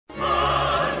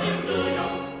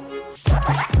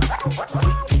Thank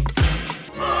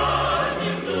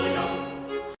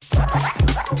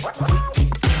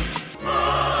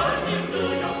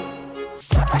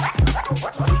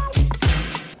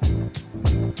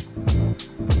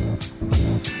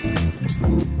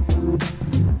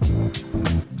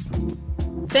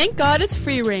God it's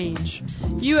free range.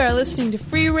 You are listening to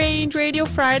Free Range Radio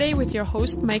Friday with your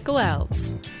host, Michael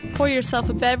Alves. Pour yourself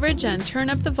a beverage and turn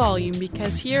up the volume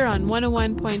because here on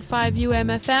 101.5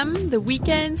 UMFM, the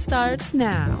weekend starts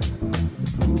now.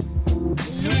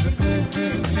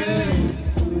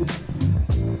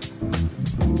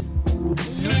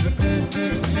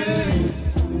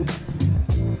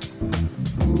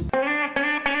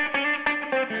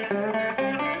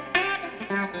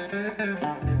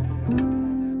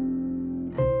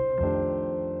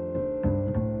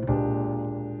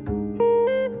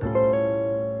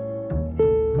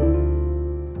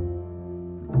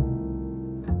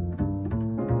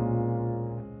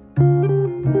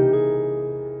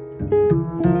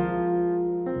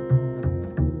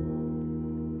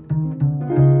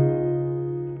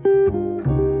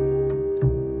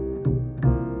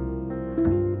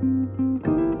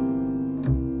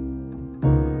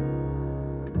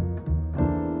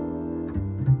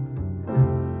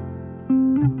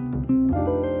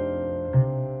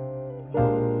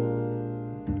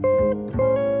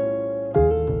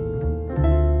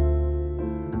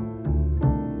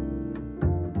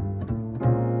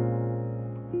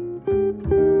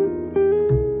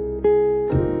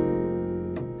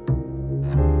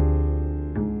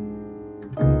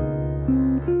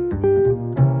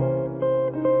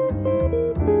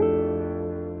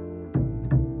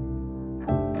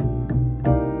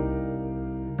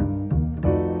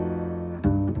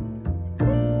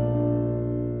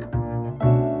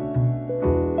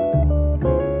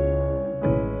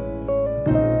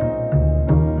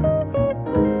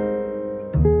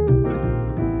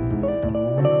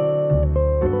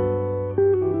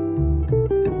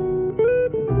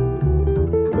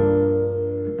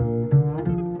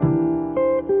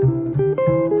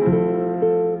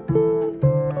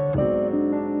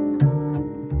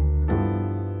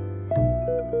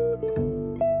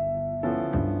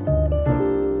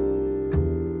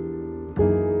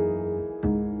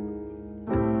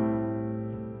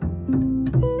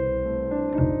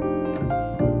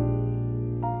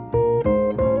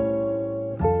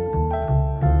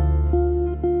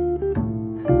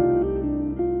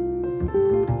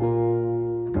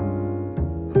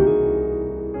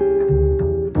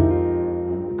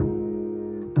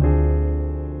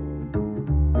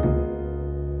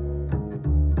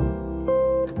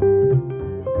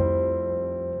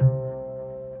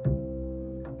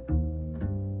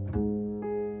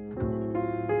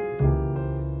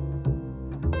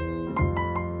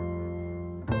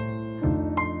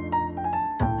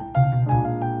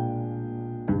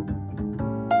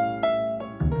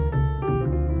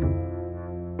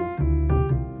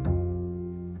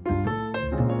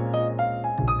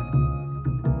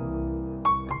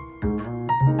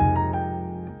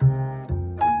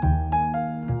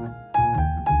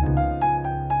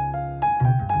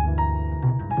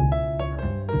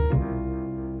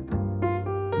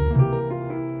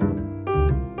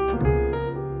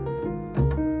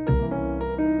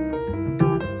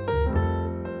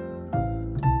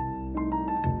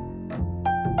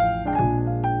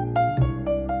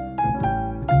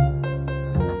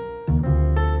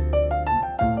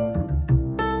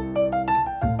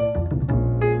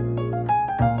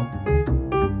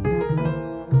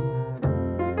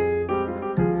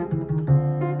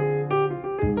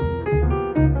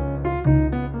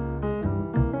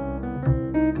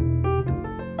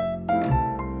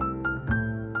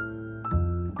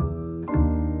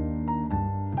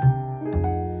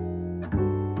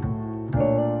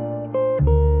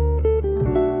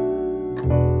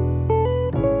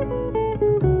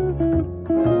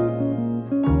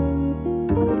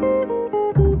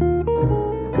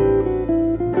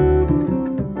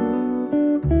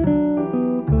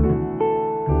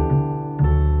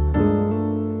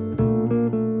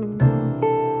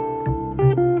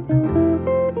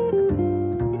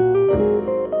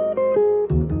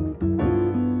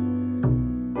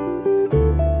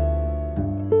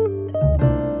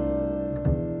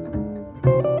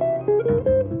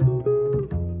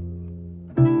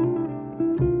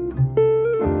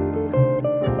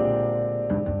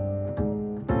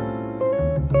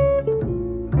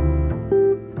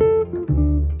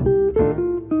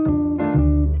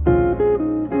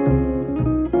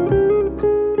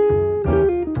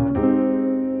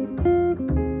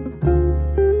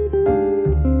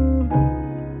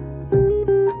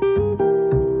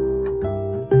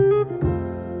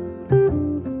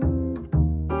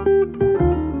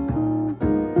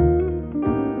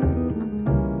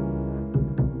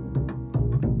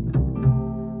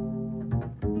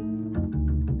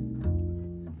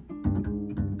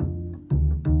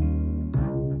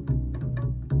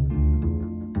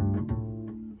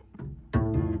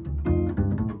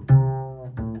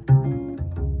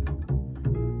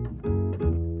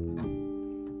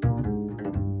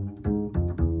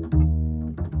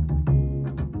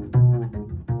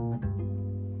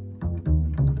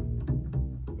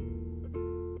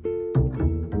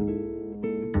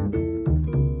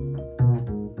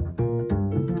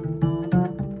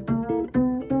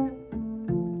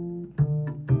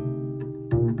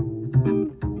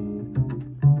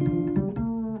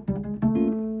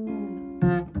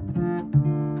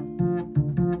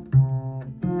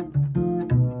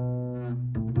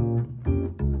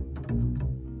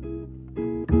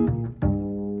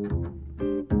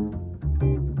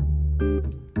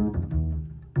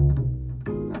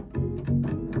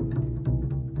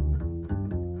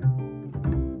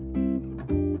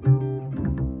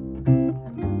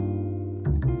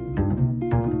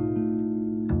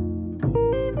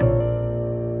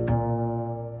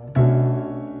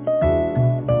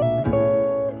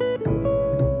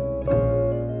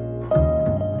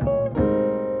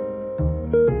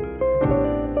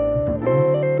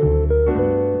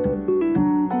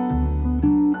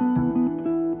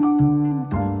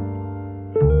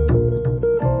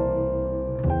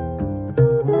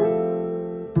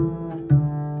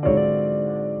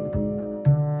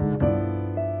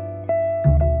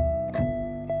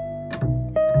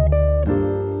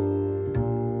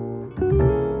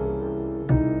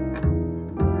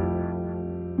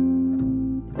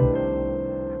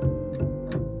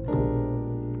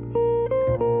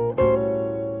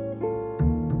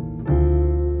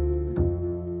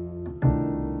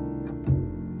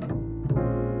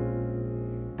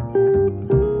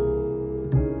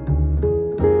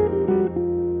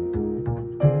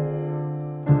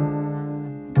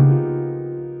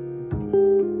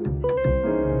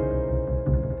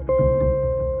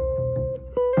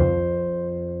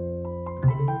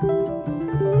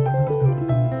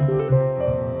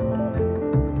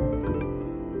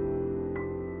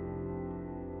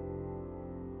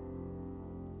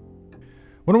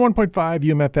 101.5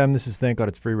 UMFM, this is Thank God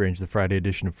It's Free Range, the Friday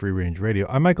edition of Free Range Radio.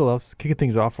 I'm Michael Elfs, kicking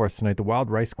things off for us tonight, the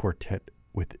Wild Rice Quartet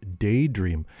with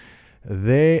Daydream.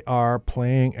 They are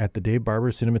playing at the Dave Barber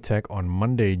Cinematheque on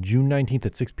Monday, June 19th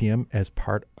at 6 p.m. as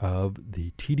part of the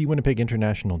TD Winnipeg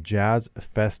International Jazz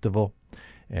Festival.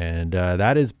 And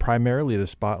that is primarily the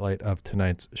spotlight of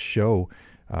tonight's show.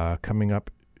 Coming up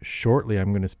shortly,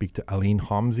 I'm going to speak to Aline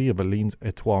Homsy of Aline's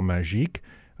Etoile Magique,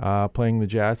 playing the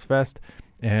Jazz Fest.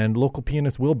 And local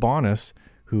pianist Will Bonas,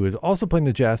 who is also playing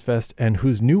the Jazz Fest and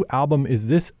whose new album, Is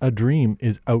This a Dream,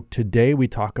 is out today. We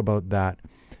talk about that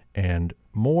and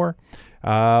more.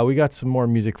 We got some more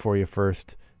music for you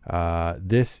first.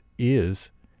 This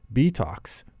is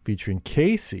B-Talks featuring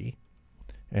Casey,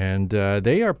 and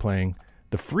they are playing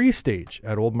the Free Stage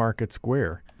at Old Market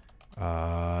Square.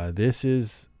 This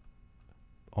is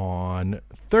on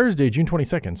Thursday, June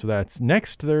 22nd. So that's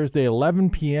next Thursday,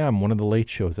 11 p.m., one of the late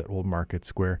shows at Old Market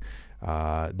Square.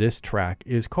 This track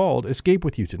is called Escape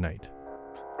With You Tonight.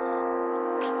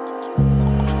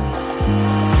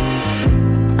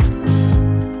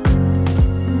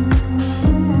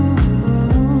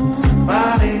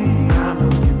 Somebody, I'm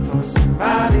looking for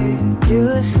somebody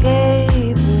to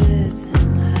escape with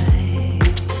tonight.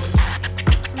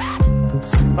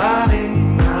 Somebody,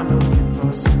 I'm looking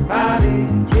for somebody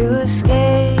to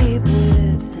escape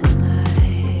with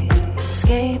tonight.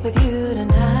 Escape with you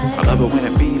tonight. I love it when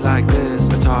it be like this.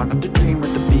 It's hard not to dream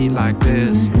with the beat like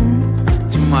this.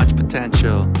 Too much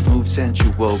potential, move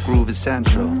sensual, groove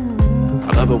essential.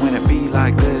 I love it when it be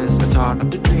like this. It's hard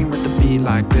not to dream with the beat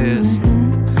like this.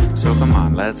 So come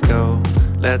on, let's go.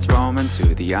 Let's roam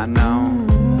into the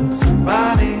unknown.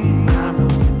 Somebody, I'm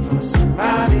looking for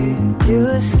somebody to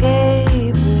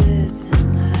escape with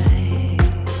tonight.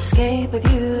 Escape with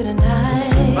you tonight.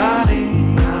 Somebody,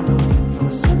 I'm looking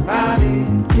for somebody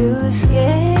to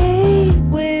escape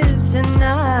with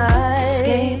tonight.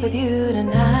 Escape with you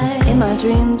tonight. In my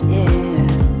dreams,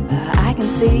 yeah, I can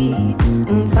see,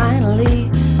 and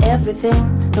finally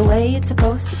everything the way it's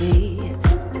supposed to be.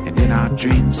 And in our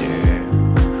dreams, yeah,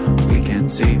 we can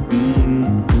see,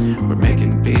 we're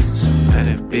making peace, so let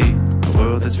it be a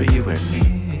world that's for you and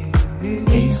me.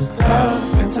 Peace,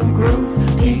 love, and some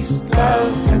groove. Peace,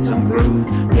 love, and some groove.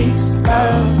 Peace,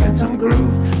 love, and some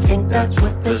groove. Think that's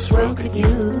what this world could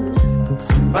use.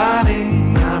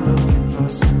 Somebody, I'm looking for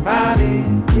somebody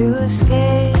to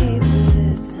escape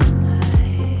with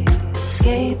tonight.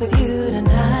 Escape with you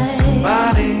tonight.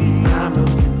 Somebody, I'm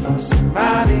looking for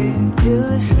somebody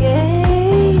to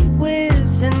escape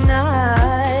with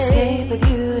tonight. Escape with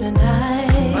you tonight.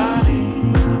 Somebody,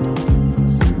 I'm looking for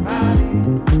somebody.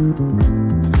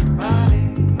 Somebody,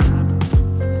 I'm looking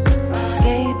for somebody.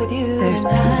 Escape with you There's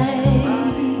tonight.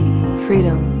 peace.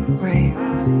 Freedom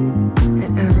reigns,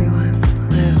 and everyone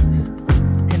lives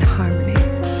in harmony.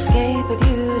 Escape with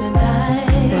you tonight.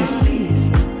 There's peace.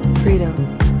 Freedom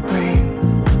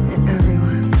reigns, and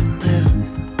everyone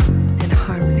lives in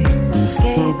harmony.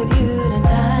 Escape with you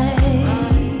tonight.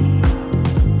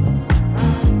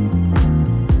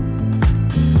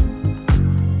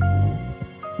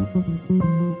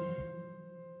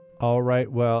 All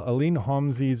right, well, Aline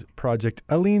Homsy's project,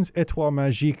 Aline's Etoile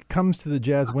Magique, comes to the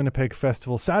Jazz Winnipeg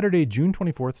Festival Saturday, June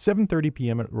 24th, 7:30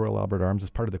 p.m. at Royal Albert Arms as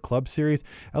part of the club series.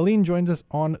 Aline joins us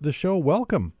on the show.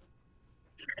 Welcome.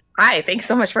 Hi, thanks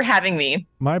so much for having me.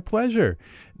 My pleasure.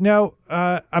 Now,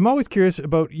 I'm always curious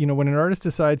about, when an artist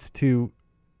decides to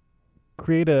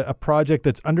create a project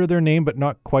that's under their name but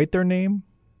not quite their name.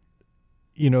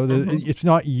 It's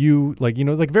not you, like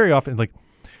very often, like,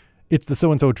 it's the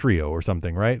so-and-so trio or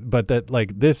something, right? But that,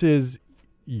 like, this is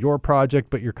your project,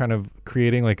 but you're kind of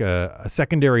creating like a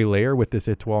secondary layer with this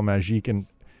Etoile Magique. And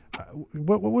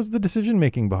what was the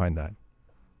decision-making behind that?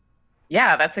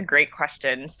 Yeah, that's a great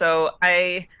question. So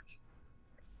it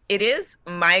is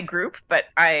my group, but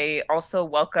I also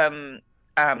welcome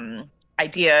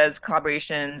ideas,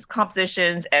 collaborations,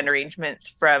 compositions, and arrangements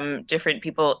from different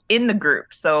people in the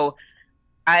group. So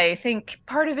I think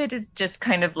part of it is just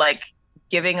kind of like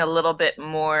giving a little bit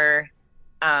more,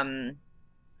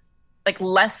 like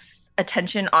less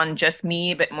attention on just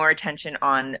me, but more attention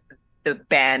on the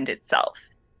band itself.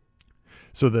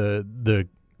 So the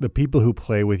people who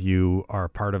play with you are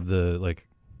part of the like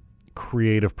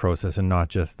creative process and not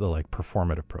just the like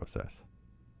performative process.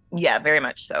 Yeah, very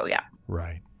much so. Yeah.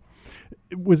 Right.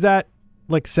 Was that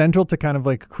like central to kind of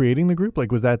like creating the group? Like,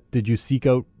 did you seek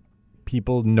out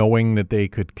people knowing that they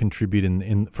could contribute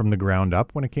in from the ground up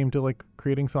when it came to like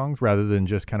creating songs rather than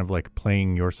just kind of like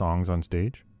playing your songs on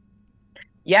stage?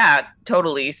 Yeah,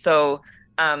 totally. So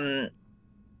the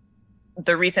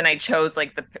reason I chose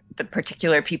like the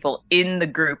particular people in the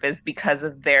group is because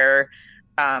of their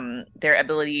their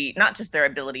ability, not just their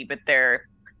ability, but their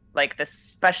like the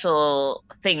special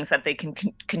things that they can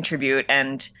contribute,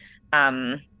 and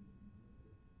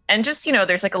just, you know,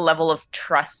 there's like a level of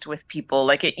trust with people.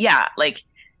 Like it, yeah, like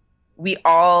we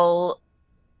all,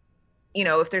 you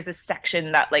know, if there's a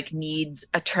section that like needs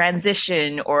a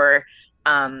transition or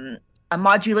a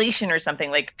modulation or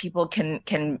something, like people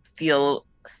can feel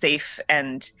safe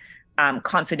and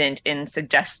confident in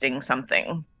suggesting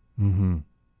something. Mm-hmm.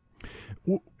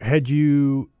 Had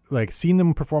you like seen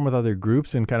them perform with other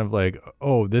groups and kind of like,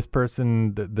 oh, this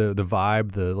person, the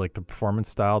vibe, the like the performance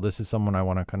style, this is someone I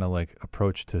want to kind of like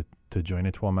approach to join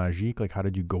Étoile Magique? Like, how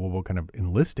did you go about kind of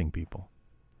enlisting people?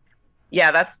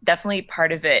 Yeah, that's definitely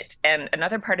part of it. And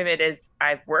another part of it is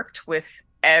I've worked with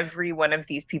every one of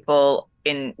these people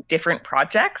in different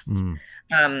projects.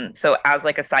 So as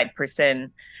like a side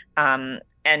person, and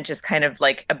just kind of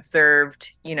like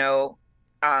observed, you know,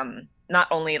 not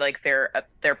only like their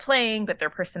playing, but their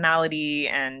personality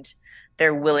and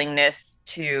their willingness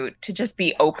to just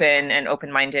be open and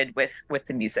open-minded with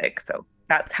the music. So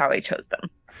that's how I chose them.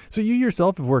 So you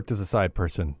yourself have worked as a side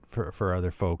person for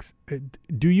other folks.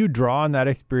 Do you draw on that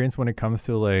experience when it comes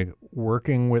to like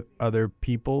working with other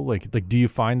people? Like do you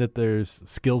find that there's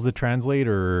skills that translate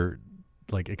or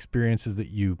like experiences that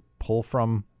you pull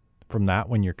from that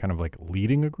when you're kind of like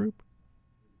leading a group?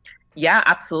 Yeah,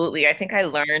 absolutely. I think I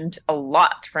learned a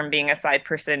lot from being a side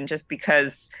person just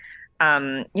because,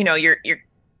 you know, you're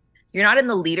not in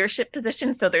the leadership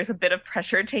position, so there's a bit of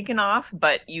pressure taken off,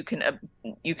 but you can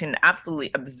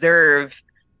absolutely observe,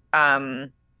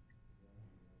 you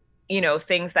know,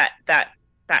 things that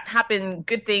happen,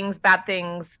 good things, bad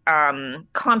things,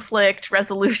 conflict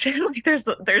resolution. Like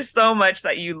there's so much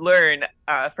that you learn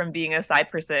from being a side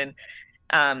person,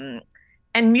 and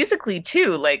musically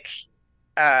too. Like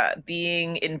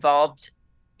being involved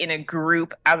in a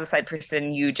group as a side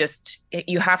person, you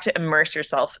have to immerse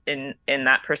yourself in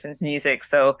that person's music.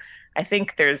 So I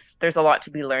think there's a lot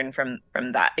to be learned from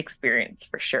that experience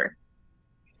for sure.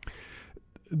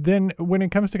 Then when it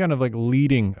comes to kind of like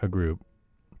leading a group,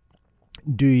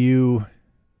 do you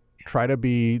try to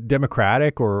be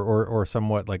democratic or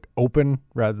somewhat like open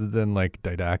rather than like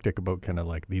didactic about kind of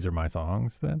like, these are my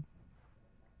songs then?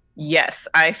 Yes,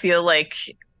 I feel like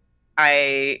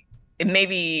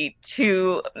maybe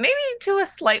to a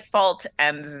slight fault,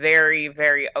 am very,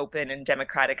 very open and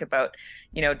democratic about,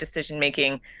 you know, decision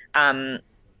making. I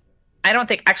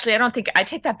take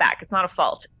that back. It's not a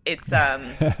fault. It's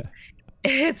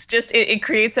it's just it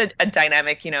creates a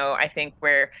dynamic, you know, I think,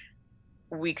 where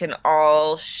we can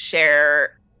all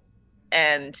share,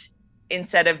 and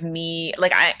instead of me,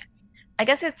 like I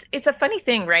guess it's a funny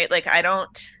thing, right? Like I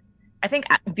think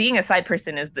being a side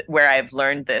person is where I've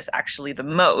learned this actually the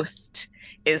most,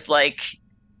 is like,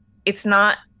 it's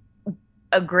not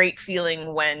a great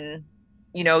feeling when,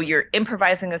 you know, you're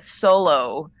improvising a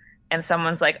solo and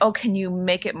someone's like, oh, can you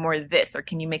make it more this, or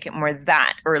can you make it more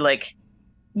that? Or like,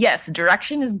 yes,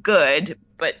 direction is good,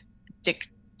 but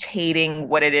dictating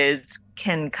what it is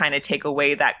can kind of take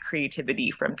away that creativity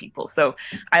from people. So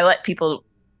I let people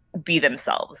be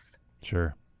themselves.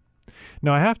 Sure.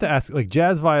 Now I have to ask, like,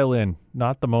 jazz violin,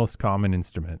 not the most common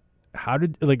instrument.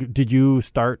 Did you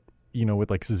start, you know,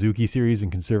 with like Suzuki series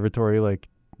and conservatory, like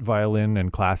violin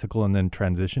and classical, and then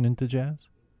transition into jazz?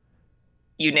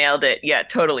 You nailed it. Yeah,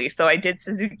 totally. So I did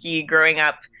Suzuki growing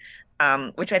up,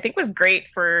 which I think was great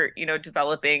for, you know,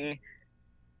 developing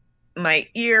my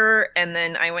ear. And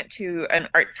then I went to an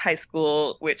arts high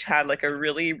school, which had like a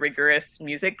really rigorous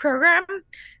music program,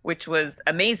 which was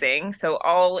amazing. So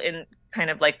all in kind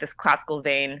of like this classical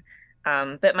vein.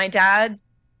 But my dad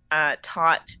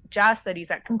taught jazz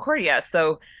studies at Concordia.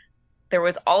 So there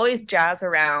was always jazz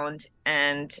around.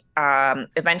 And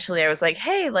eventually I was like,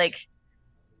 hey, like,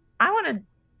 I want to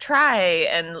try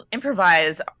and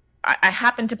improvise. I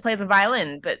happen to play the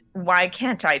violin, but why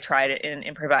can't I try it and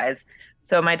improvise?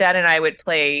 So my dad and I would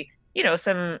play, you know,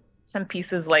 some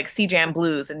pieces like Sea Jam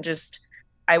Blues, and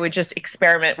I would just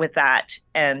experiment with that.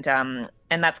 And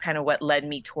that's kind of what led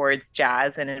me towards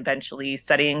jazz and eventually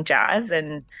studying jazz.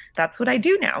 And that's what I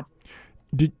do now.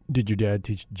 Did your dad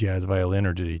teach jazz violin,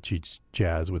 or did he teach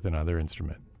jazz with another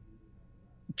instrument?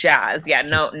 Jazz. Yeah.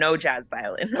 No jazz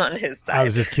violin on his side. I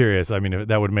was just curious. I mean,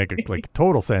 that would make like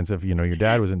total sense if, you know, your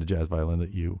dad was into jazz violin,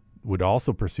 that you would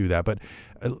also pursue that. But,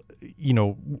 you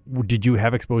know, did you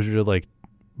have exposure to like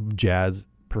jazz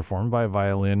performed by a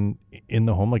violin in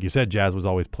the home? Like you said, jazz was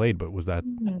always played, but was that,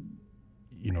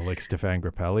 you know, like Stéphane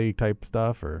Grappelli type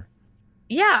stuff, or?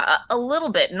 Yeah, a little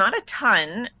bit, not a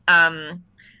ton.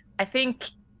 I think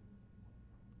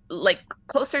like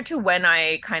closer to when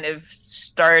I kind of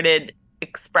started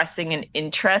expressing an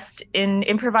interest in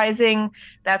improvising,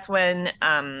 that's when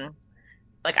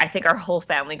like I think our whole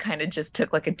family kind of just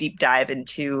took like a deep dive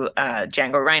into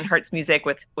Django Reinhardt's music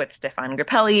with Stefan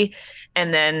Grappelli,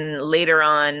 and then later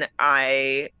on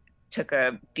I took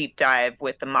a deep dive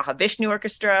with the Mahavishnu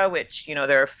Orchestra, which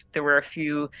there were a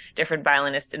few different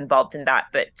violinists involved in that,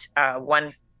 but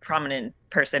one prominent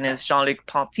person is Jean-Luc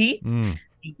Ponty.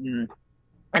 Mm-hmm.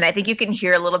 And I think you can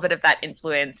hear a little bit of that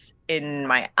influence in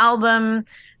my album,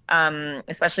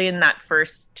 especially in that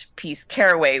first piece,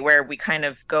 Caraway, where we kind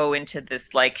of go into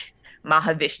this like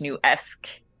Mahavishnu-esque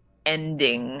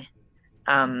ending.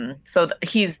 So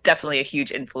he's definitely a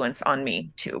huge influence on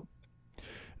me too.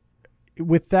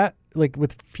 With that, like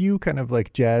with few kind of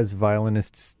like jazz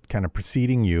violinists kind of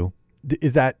preceding you,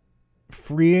 is that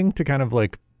freeing to kind of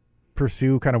like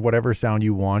pursue kind of whatever sound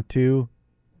you want to,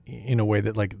 in a way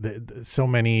that like so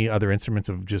many other instruments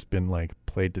have just been like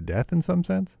played to death in some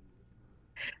sense?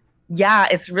 Yeah,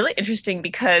 it's really interesting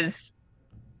because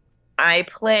I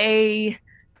play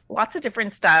lots of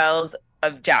different styles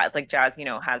of jazz. Like jazz,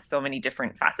 has so many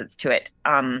different facets to it.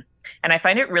 And I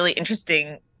find it really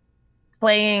interesting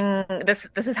playing this.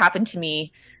 This has happened to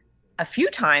me a few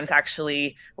times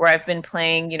actually, where I've been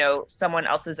playing, someone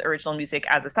else's original music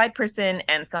as a side person,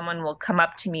 and someone will come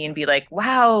up to me and be like,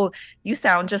 "Wow, you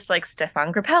sound just like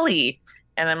Stefan Grappelli."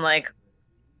 And I'm like,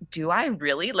 "Do I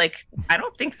really? Like, I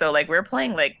don't think so. Like, we're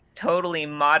playing like totally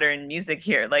modern music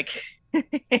here. Like,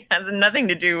 it has nothing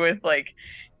to do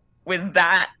with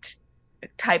that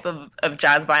type of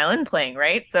jazz violin playing,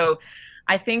 right?" So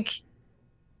I think,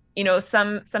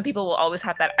 some people will always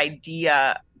have that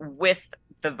idea with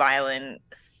the violin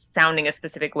sounding a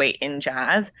specific way in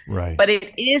jazz. Right. But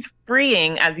it is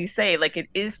freeing, as you say, like it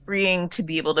is freeing to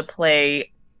be able to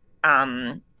play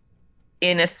in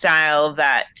a style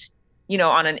that,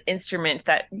 on an instrument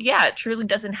that, it truly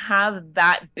doesn't have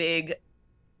that big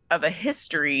of a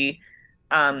history.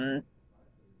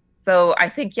 So I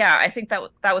think that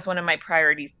was one of my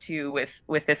priorities too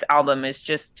with this album, is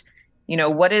just,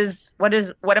 what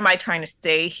am I trying to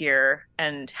say here,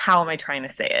 and how am I trying to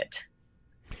say it?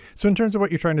 So in terms of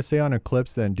what you're trying to say on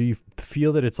Eclipse, then, do you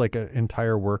feel that it's like an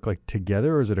entire work like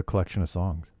together, or is it a collection of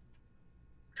songs?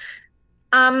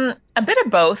 A bit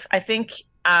of both. I think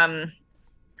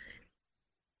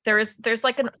there's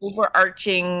like an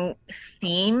overarching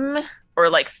theme, or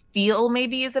like feel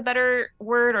maybe is a better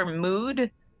word, or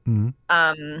mood.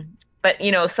 Mm-hmm. But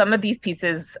some of these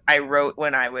pieces I wrote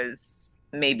when I was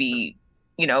maybe,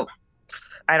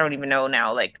 I don't even know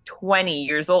now, like 20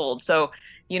 years old. So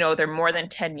they're more than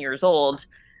 10 years old.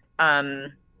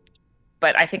 But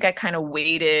I think I kind of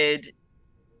waited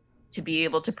to be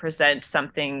able to present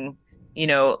something,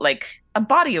 like a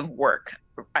body of work,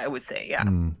 I would say. Yeah.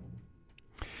 Mm.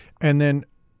 And then,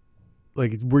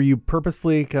 like, were you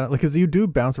purposefully kind of like, because you do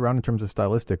bounce around in terms of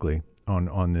stylistically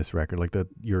on this record, like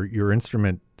your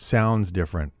instrument sounds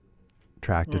different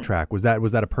track to track. Was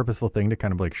that a purposeful thing to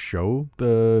kind of like show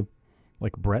the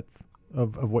like breadth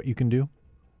of what you can do?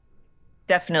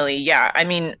 Definitely. Yeah. I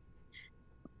mean,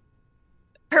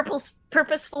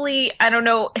 purposefully, I don't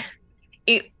know.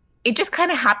 It just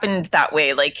kind of happened that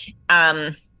way. Like,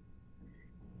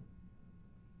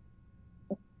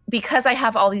 because I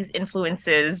have all these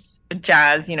influences,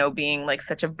 jazz, being like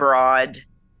such a broad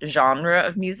genre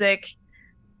of music.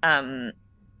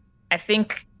 I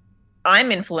think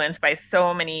I'm influenced by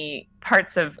so many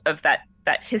parts of that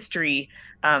history,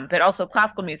 but also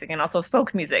classical music and also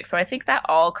folk music. So I think that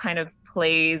all kind of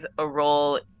plays a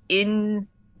role in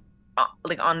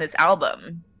like on this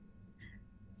album.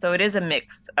 So it is a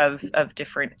mix of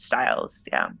different styles.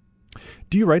 Yeah.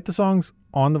 Do you write the songs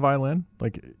on the violin?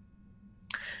 Like,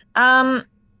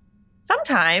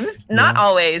 sometimes, not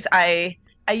always. I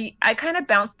kind of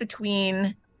bounce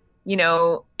between,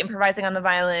 improvising on the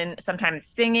violin, sometimes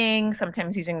singing,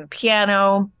 sometimes using the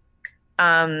piano.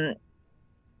 But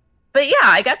yeah,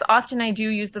 I guess often I do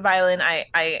use the violin.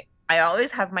 I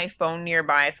always have my phone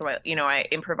nearby, so I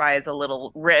improvise a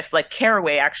little riff. Like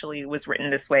Caraway actually was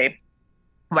written this way,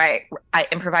 where I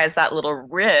improvised that little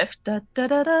riff, da, da,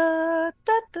 da, da,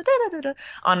 da, da, da, da,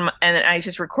 and then I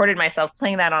just recorded myself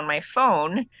playing that on my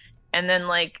phone. And then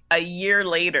like a year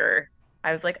later,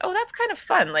 I was like, oh, that's kind of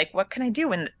fun. Like, what can I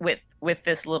do with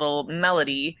this little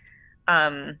melody?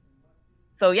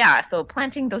 So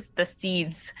planting the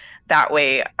seeds that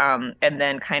way, and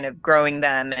then kind of growing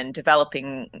them and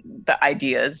developing the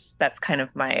ideas. That's kind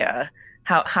of my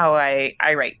how I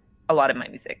write a lot of my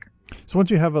music. So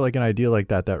once you have an idea like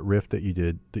that riff that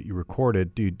you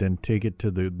recorded, do you then take it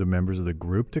to the members of the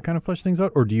group to kind of flesh things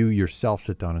out, or do you yourself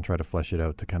sit down and try to flesh it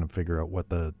out to kind of figure out what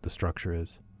the structure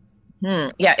is?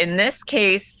 Yeah, in this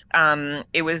case,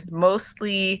 it was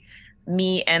mostly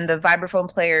me and the vibraphone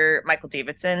player, Michael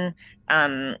Davidson.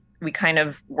 We kind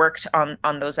of worked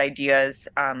on those ideas.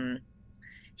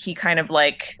 He kind of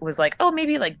like was like, oh,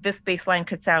 maybe like this bass line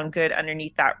could sound good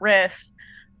underneath that riff.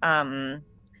 Um,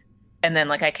 and then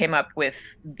like I came up with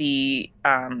the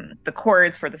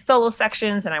chords for the solo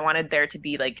sections, and I wanted there to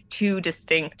be like two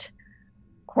distinct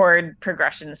chord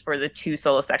progressions for the two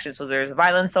solo sections. So there's a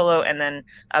violin solo and then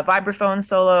a vibraphone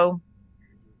solo.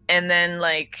 And then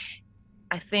like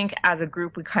I think as a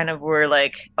group we kind of were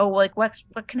like, oh, like what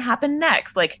can happen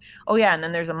next? Like, oh yeah, and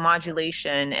then there's a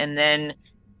modulation, and then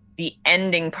the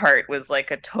ending part was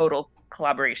like a total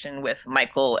collaboration with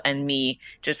Michael and me,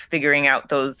 just figuring out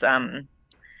those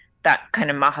that kind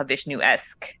of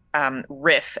Mahavishnu-esque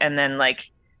riff, and then like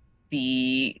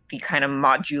the kind of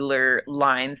modular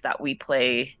lines that we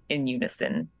play in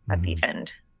unison at the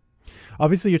end.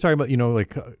 Obviously, you're talking about,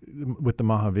 like with the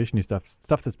Mahavishnu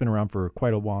stuff that's been around for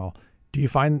quite a while. Do you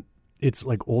find it's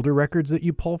like older records that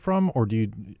you pull from, or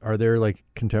are there like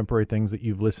contemporary things that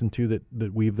you've listened to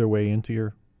that weave their way into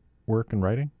your work and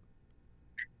writing?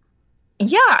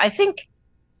 Yeah, I think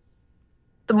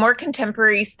the more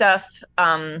contemporary stuff,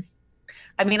 I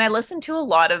mean, I listen to a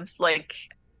lot of like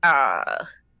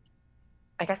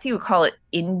I guess you would call it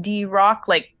indie rock,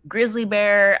 like Grizzly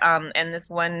Bear, and this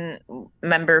one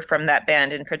member from that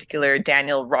band in particular,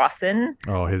 Daniel Rawson.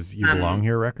 Oh, his You Belong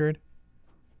Here record?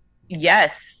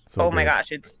 Yes. So oh my good. gosh,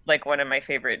 it's like one of my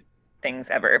favorite things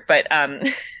ever. But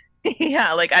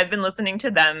yeah, like I've been listening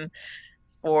to them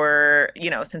for,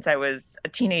 since I was a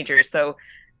teenager. So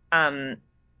oh,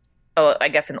 I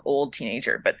guess an old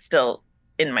teenager, but still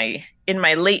in my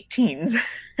late teens.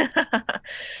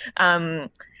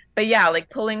 But yeah, like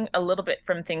pulling a little bit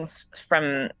from things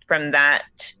from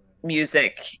that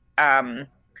music.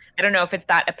 I don't know if it's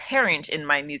that apparent in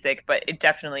my music, but it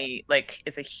definitely like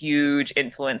is a huge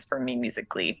influence for me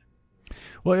musically.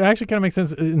 Well, it actually kind of makes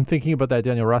sense in thinking about that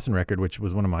Daniel Rawson record, which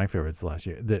was one of my favorites last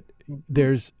year, that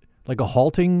there's like a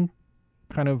halting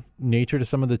kind of nature to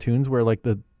some of the tunes where like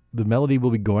the melody will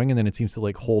be going and then it seems to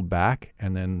like hold back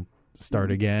and then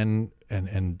start again,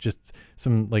 and just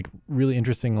some like really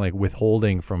interesting like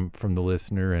withholding from the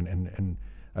listener, and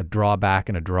a draw back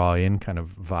and a draw in kind of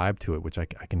vibe to it, which I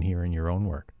can hear in your own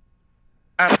work.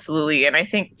 Absolutely. And I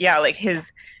think, yeah, like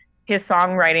his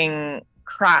songwriting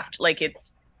craft, like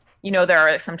it's, there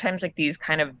are sometimes like these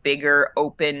kind of bigger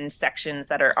open sections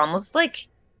that are almost like,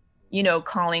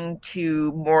 calling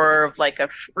to more of like a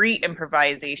free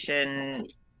improvisation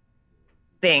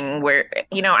thing where,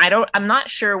 I'm not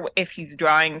sure if he's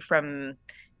drawing from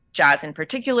jazz in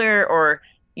particular or,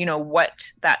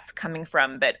 what that's coming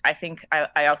from. But I think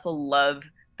I also love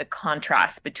the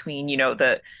contrast between,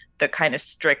 the kind of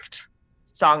strict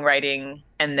songwriting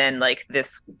and then like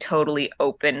this totally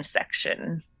open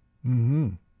section.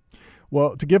 Mm-hmm.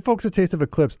 Well, to give folks a taste of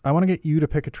Eclipse, I want to get you to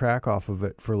pick a track off of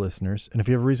it for listeners. And if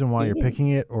you have a reason why you're picking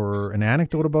it or an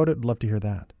anecdote about it, I'd love to hear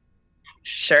that.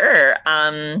 Sure.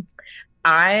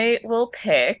 I will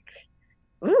pick.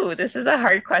 Ooh, this is a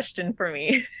hard question for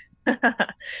me.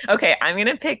 Okay, I'm going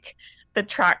to pick the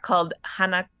track called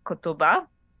Hana Kotoba.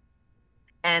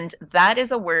 And that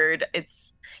is a word.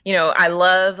 It's, I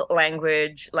love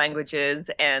languages,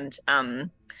 and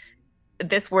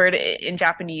this word in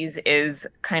Japanese is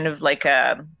kind of like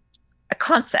a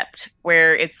concept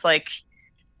where it's like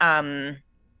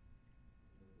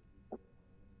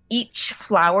each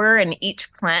flower and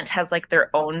each plant has like their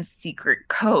own secret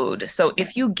code. So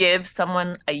if you give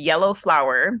someone a yellow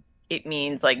flower, it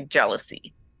means like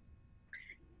jealousy.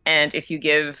 And if you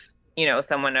give,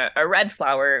 someone a red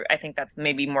flower, I think that's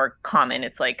maybe more common.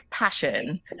 It's like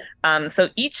passion. So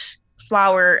each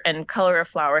flower and color of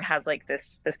flower has like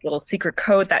this little secret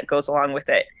code that goes along with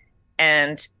it.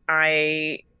 And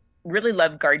I really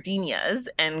love gardenias,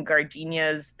 and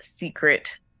gardenia's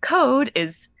secret code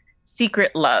is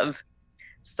secret love.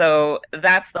 So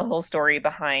that's the whole story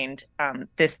behind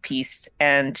this piece,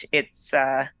 and it's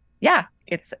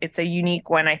it's a unique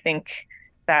one. I think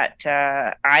that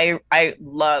I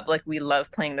love, like we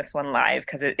love playing this one live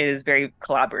because it is very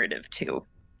collaborative too.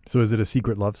 So is it a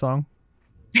secret love song?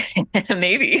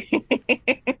 Maybe.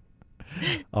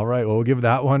 All right, well, we'll give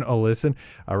that one a listen.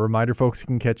 A reminder, folks, you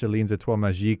can catch Aline's Etoile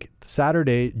Magique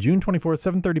Saturday, June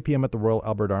 24th, 7:30 p.m. at the Royal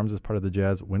Albert Arms as part of the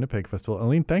Jazz Winnipeg Festival.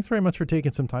 Aline, thanks very much for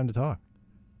taking some time to talk.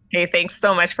 Hey, thanks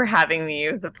so much for having me.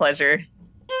 It was a pleasure.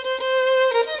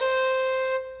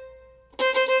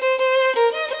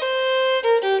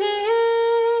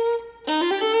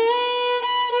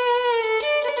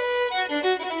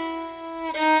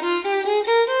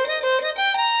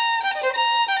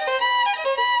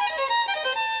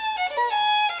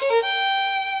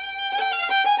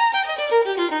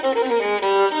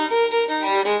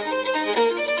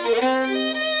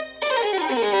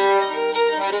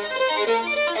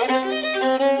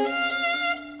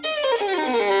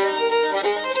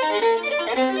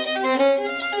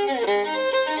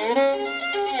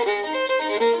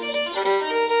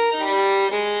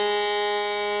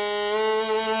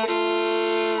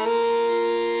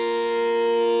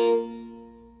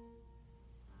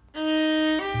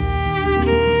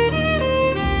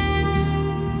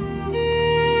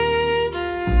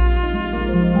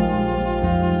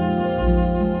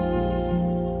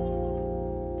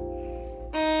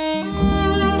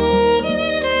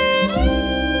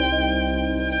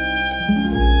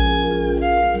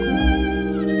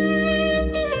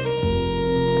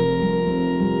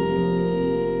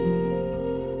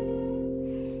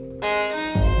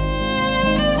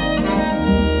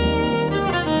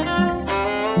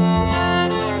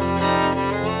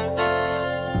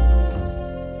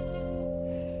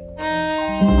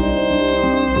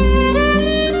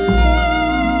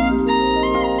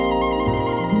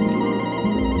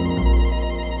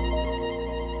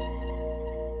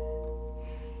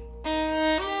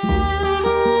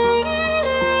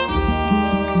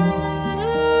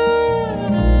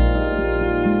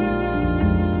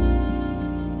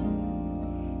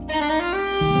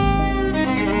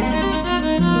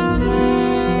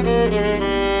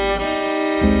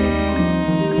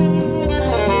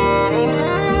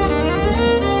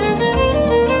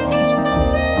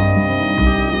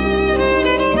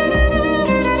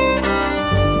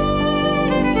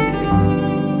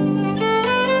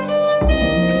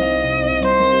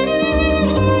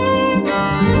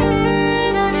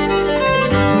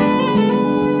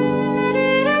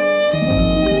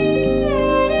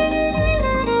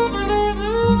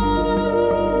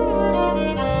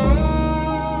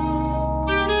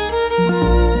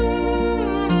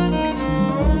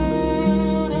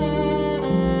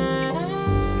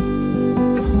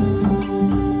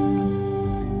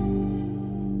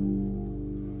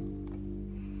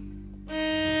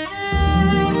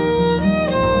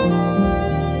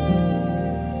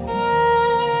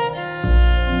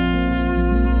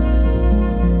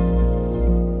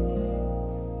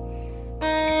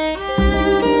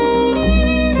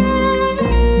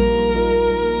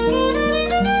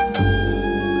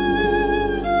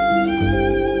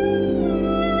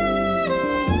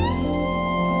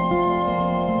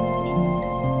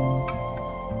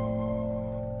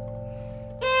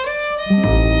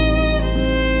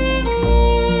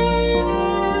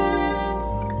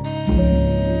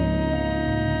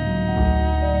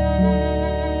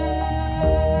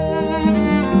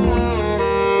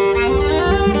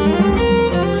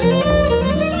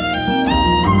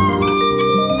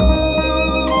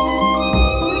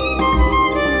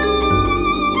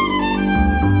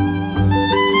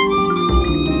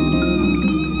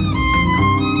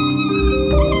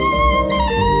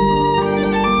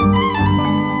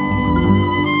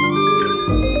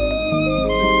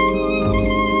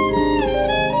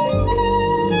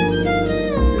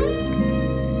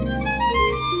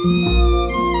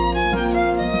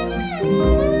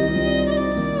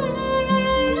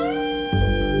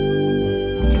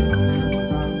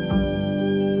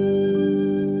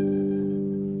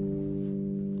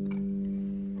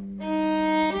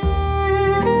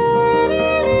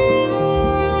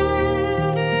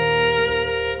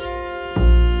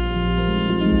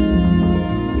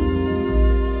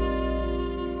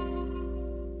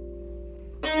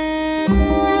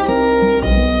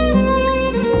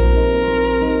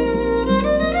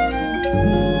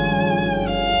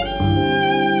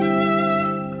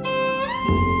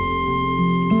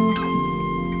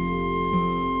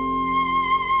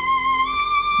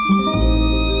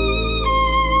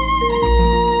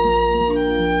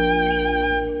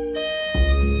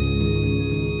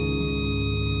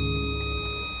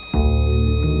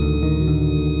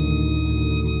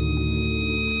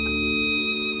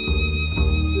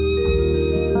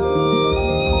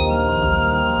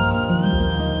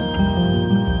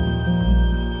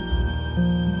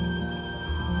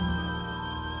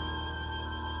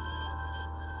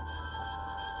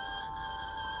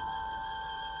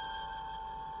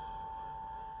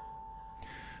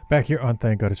 Back here on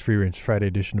Thank God It's Free Range, Friday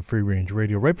edition of Free Range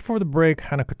Radio. Right before the break,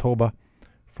 Hana Kotoba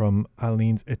from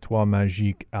Aline's Étoile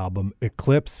Magique album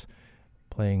Eclipse,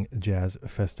 playing Jazz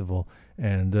Festival.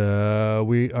 And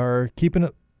we are keeping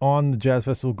it on the Jazz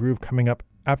Festival groove coming up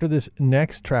after this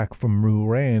next track from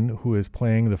Ruane, who is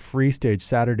playing the Free Stage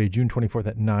Saturday, June 24th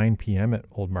at 9 p.m. at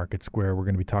Old Market Square. We're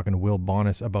going to be talking to Will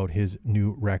Bonas about his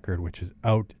new record, which is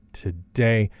out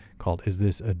today, called Is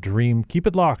This a Dream? Keep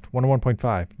it locked,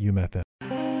 101.5 UMFM.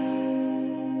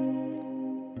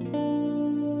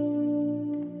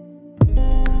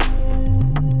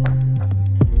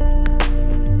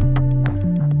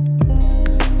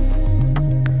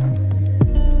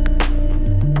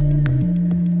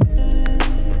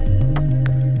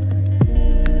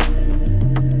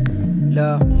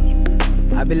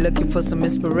 I've been looking for some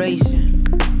inspiration.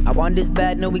 I want this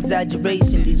bad, no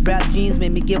exaggeration. These rap dreams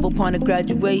made me give up on a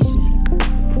graduation,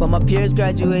 but my peers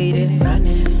graduated.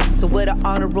 So where the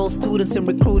honor roll students and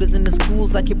recruiters in the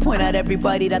schools, I can point out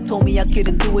everybody that told me I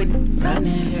couldn't do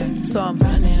it. So I'm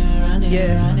running.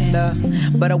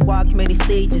 But I walked many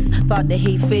stages, thought the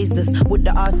hate faced us. With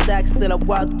the odds stacked, still I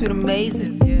walked through the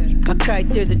mazes. I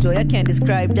cried tears of joy, I can't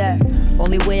describe that.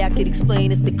 Only way I could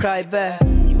explain is to cry back.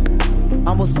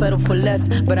 Almost settled for less,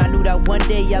 but I knew that one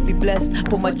day I'd be blessed.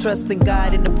 Put my trust in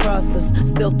God in the process.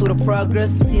 Still through the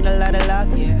progress, seen a lot of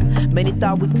losses. Many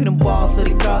thought we couldn't ball, so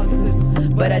they crossed us.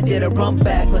 But I did a run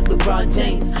back like LeBron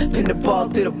James. Pin the ball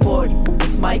through the board.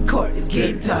 It's my court, it's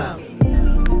game time.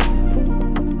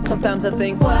 Sometimes I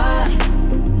think,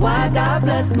 why God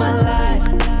bless my life?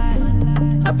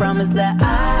 I promise that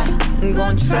I'm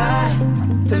gonna try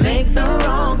to make the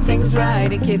wrong things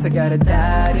right. In case I gotta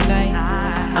die tonight,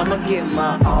 I'ma give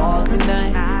my all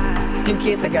tonight. In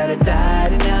case I gotta die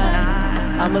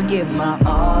tonight, I'ma give my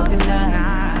all tonight.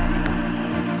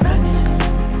 Running,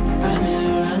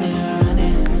 running, running,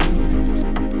 running.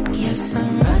 Yes,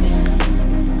 I'm running,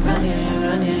 running,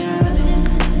 running, running.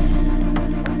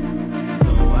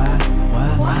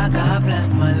 But why God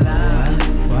bless my life?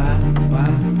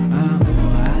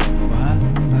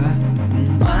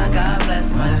 Why God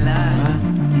bless my life?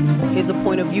 Here's a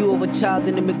point of view of a child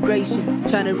in immigration,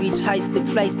 trying to reach heights, the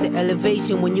flights, the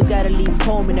elevation. When you gotta leave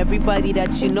home and everybody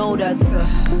that you know, that's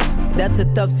a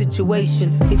tough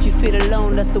situation. If you feel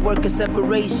alone, that's the work of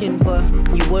separation. But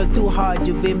you work too hard,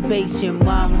 you've been patient,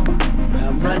 mama.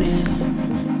 I'm running,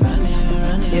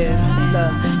 yeah.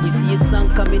 You see your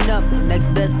son coming up, the next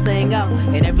best thing out.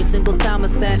 And every single time I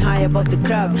stand high above the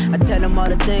crowd, I tell him all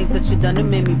the things that you done to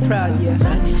make me proud, yeah.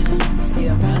 See,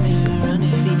 I'm running.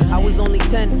 See, I was only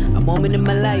 10, a moment in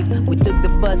my life. We took the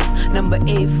bus, number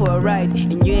 8 for a ride.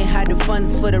 And you ain't had the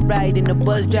funds for the ride. And the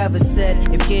bus driver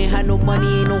said, if you ain't had no money,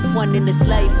 ain't no fun in this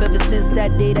life. Ever since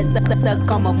that day, that's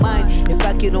stuck on my mind. If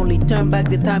I could only turn back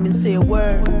the time and say a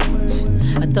word,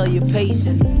 I tell you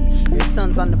patience, your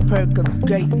son's on the perk of his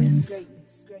greatness.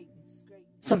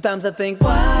 Sometimes I think,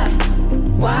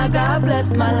 why God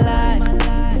bless my life?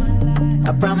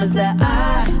 I promise that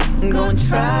I'm gonna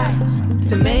try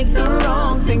to make the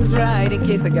wrong things right. In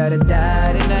case I gotta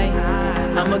die tonight,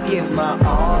 I'ma give my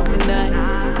all tonight.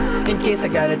 In case I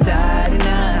gotta die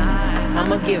tonight,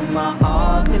 I'ma give my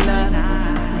all tonight.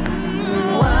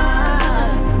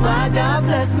 Why God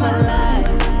bless my life?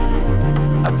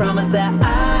 I promise that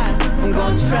I'm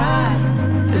gonna try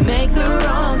to make the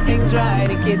wrong things right.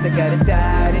 In case I gotta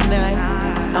die tonight,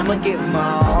 I'ma give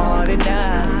my all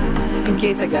tonight. In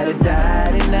case I gotta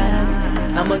die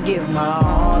tonight, I'ma give my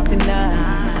all tonight.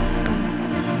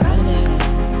 Running,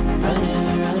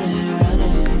 running, running,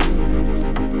 running.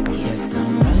 Yes,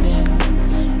 I'm running,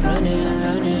 running,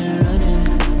 running, running.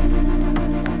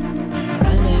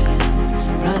 Running,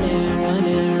 running,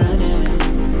 running, running.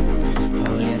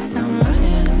 Oh yes, I'm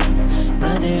running,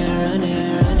 running,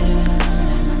 running, running.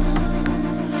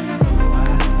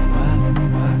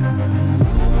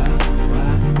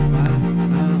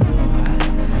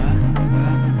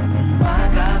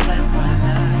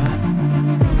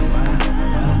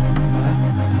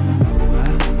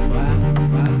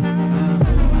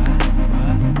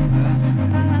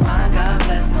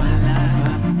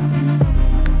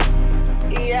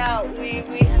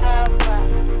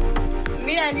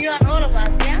 You and all of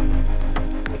us, yeah?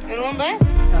 Remember?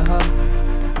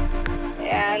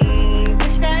 And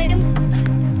this time,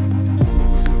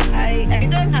 I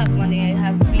don't have money. I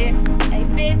have less. I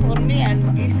pay for me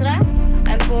and Isra,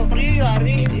 and for you are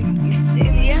really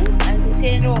still young, and they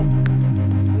say no.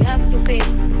 We have to pay.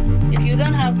 If you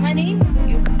don't have money,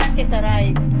 you can't take a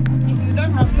ride. If you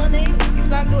don't have money, you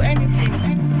can't do anything.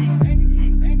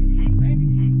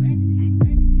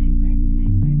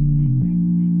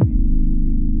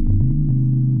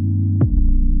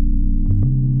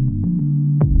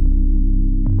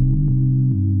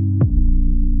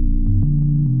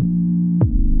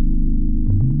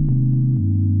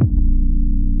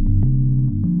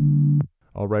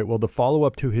 All right, well, the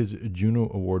follow-up to his Juno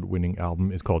Award-winning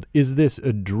album is called Is This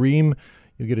a Dream?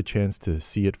 You'll get a chance to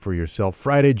see it for yourself.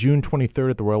 Friday, June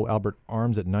 23rd at the Royal Albert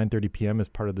Arms at 9:30 p.m. as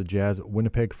part of the Jazz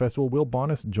Winnipeg Festival. Will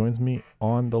Bonas joins me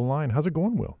on the line. How's it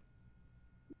going, Will?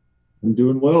 I'm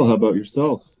doing well. How about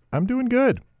yourself? I'm doing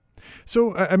good.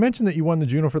 So I mentioned that you won the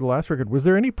Juno for the last record. Was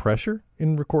there any pressure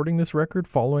in recording this record,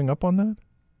 following up on that?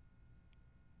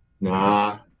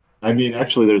 Nah. I mean,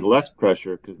 actually, there's less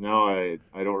pressure because now I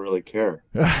don't really care.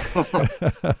 Because,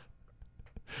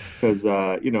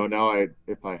 now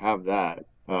if I have that,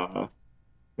 I'm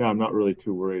not really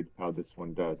too worried how this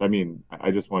one does. I mean, I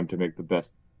just wanted to make the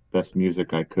best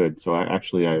music I could. So I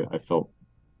felt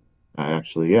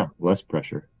less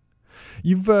pressure.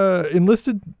 You've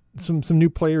enlisted some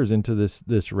new players into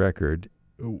this record.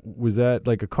 Was that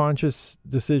like a conscious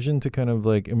decision to kind of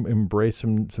like embrace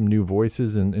some new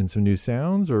voices and some new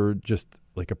sounds, or just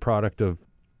like a product of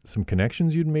some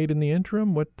connections you'd made in the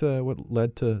interim? What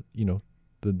led to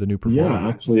the new performance? Yeah,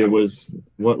 actually, it was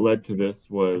what led to this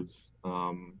was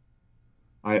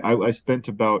I spent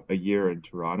about a year in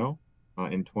Toronto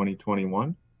in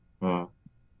 2021. Uh,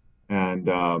 and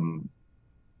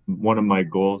one of my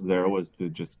goals there was to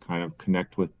just kind of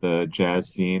connect with the jazz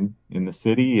scene in the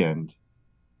city. And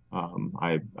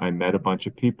I met a bunch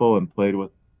of people and played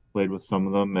with some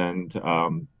of them.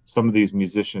 And some of these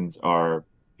musicians are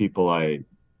people I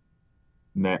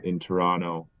met in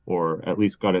Toronto, or at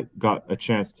least got a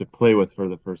chance to play with for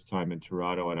the first time in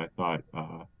Toronto. And I thought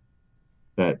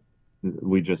that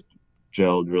we just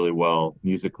gelled really well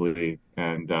musically,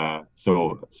 and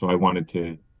so I wanted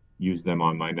to use them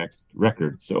on my next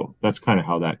record. So that's kind of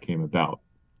how that came about.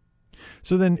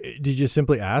 So then, did you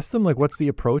simply ask them, like, what's the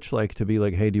approach like to be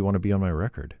like, hey, do you want to be on my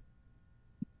record?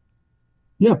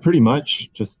 Yeah, pretty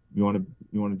much. Just you want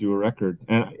to do a record,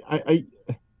 and I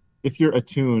if you're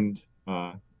attuned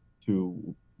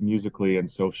to musically and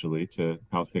socially to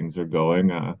how things are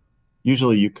going,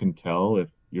 usually you can tell if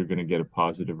you're going to get a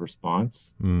positive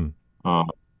response. Mm.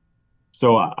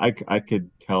 So I could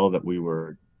tell that we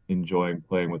were enjoying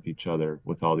playing with each other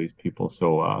with all these people.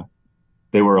 So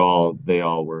they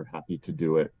all were happy to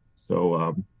do it.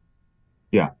 So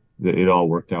yeah, it all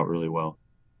worked out really well.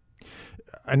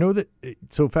 I know that.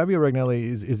 So Fabio Ragnelli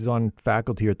is on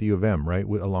faculty at the U of M, right?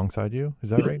 Alongside you, is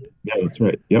that right? Yeah, that's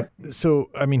right. Yep. So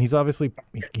I mean, he's obviously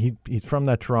he's from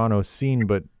that Toronto scene,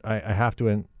 but I have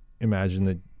to imagine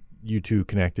that you two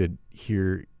connected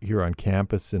here on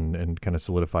campus and kind of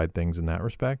solidified things in that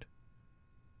respect.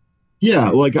 Yeah,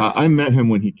 like I met him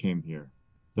when he came here.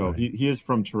 So Right. he is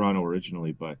from Toronto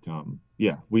originally, but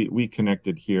yeah, we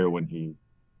connected here when he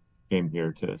came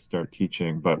here to start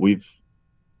teaching. But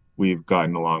we've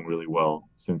gotten along really well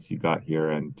since he got here,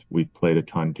 and we've played a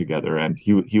ton together. And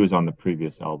he was on the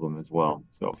previous album as well.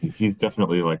 So he's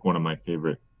definitely like one of my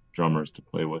favorite drummers to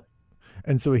play with.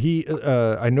 And so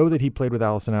I know that he played with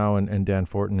Allison Au and Dan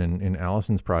Fortin in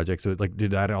Allison's project. So like,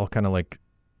 did that all kind of like,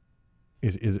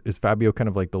 is Fabio kind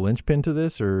of like the linchpin to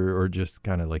this, or just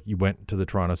kind of like you went to the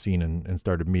Toronto scene and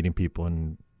started meeting people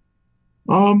and?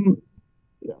 Um,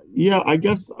 yeah, I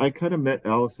guess I kind of met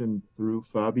Allison through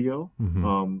Fabio.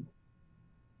 Mhm.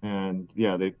 And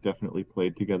yeah, they've definitely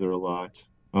played together a lot.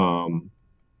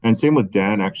 And same with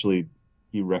Dan, actually,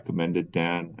 he recommended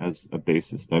Dan as a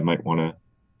bassist I might want to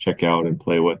check out and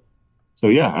play with. So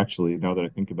yeah, actually, now that I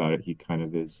think about it, he kind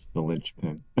of is the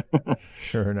linchpin.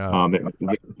 Sure enough.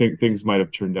 I think things might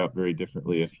have turned out very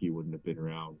differently if he wouldn't have been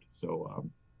around. So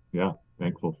yeah,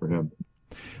 thankful for him.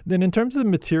 Then in terms of the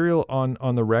material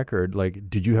on the record, like,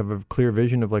 did you have a clear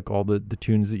vision of like all the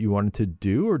tunes that you wanted to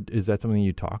do, or is that something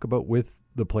you talk about with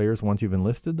the players once you've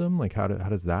enlisted them? Like, how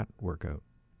does that work out?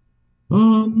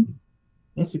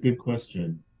 That's a good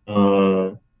question.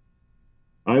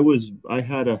 I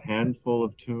had a handful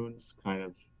of tunes kind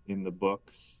of in the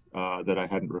books that I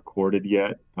hadn't recorded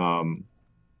yet.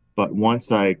 But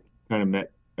once I kind of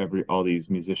met all these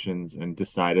musicians and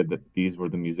decided that these were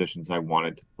the musicians I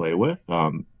wanted to play with,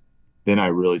 then I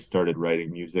really started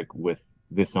writing music with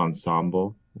this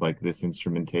ensemble, like this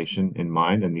instrumentation in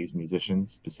mind, and these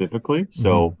musicians specifically.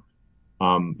 So,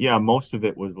 yeah, most of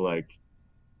it was like,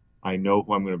 I know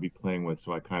who I'm going to be playing with,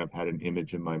 so I kind of had an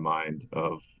image in my mind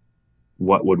of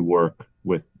what would work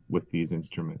with these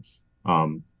instruments.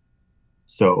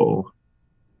 So,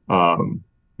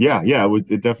 yeah,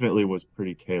 it definitely was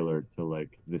pretty tailored to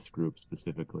like this group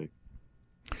specifically.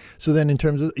 So then in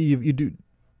terms of you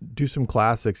do some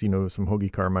classics, some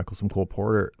Hoagy Carmichael, some Cole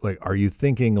Porter, like, are you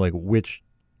thinking like which,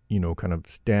 kind of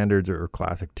standards or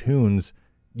classic tunes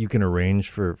you can arrange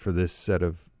for this set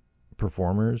of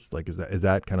performers? Like, is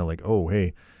that kind of like, oh,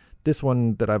 hey, this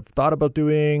one that I've thought about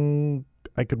doing,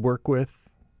 I could work with?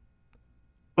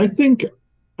 I think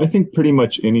pretty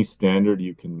much any standard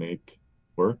you can make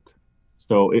work.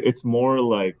 So it's more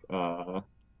like I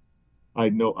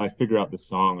figure out the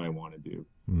song I want to do,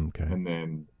 Okay.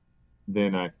 and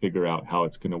then I figure out how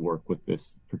it's going to work with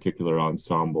this particular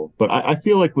ensemble. But I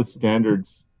feel like with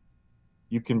standards,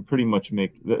 you can pretty much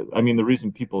the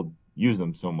reason people use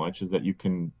them so much is that you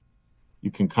can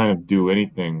kind of do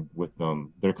anything with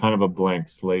them. They're kind of a blank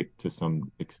slate to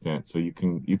some extent. So you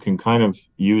can kind of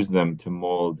use them to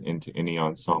mold into any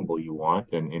ensemble you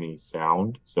want and any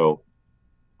sound. So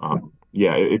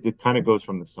yeah, it kind of goes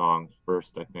from the song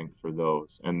first, I think, for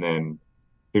those, and then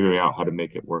figuring out how to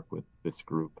make it work with this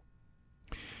group.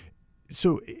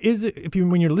 So is it,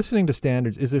 when you're listening to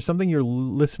standards, is there something you're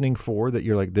listening for that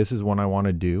you're like, this is one I want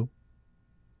to do?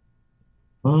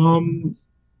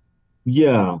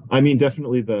 Yeah, I mean,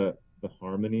 definitely the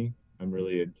harmony. I'm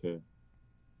really into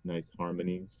nice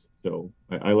harmonies. So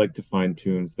I like to find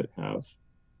tunes that have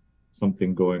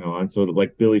something going on. So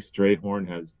like Billy Strayhorn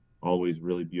has always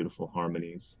really beautiful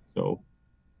harmonies. So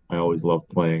I always love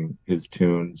playing his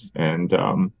tunes. And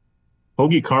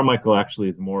Hoagie Carmichael actually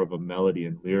is more of a melody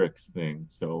and lyrics thing.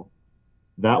 So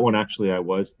that one actually I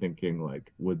was thinking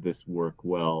like, would this work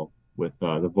well with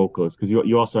the vocalist? Because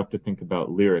you also have to think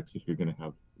about lyrics if you're going to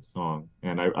have the song.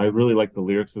 And I really like the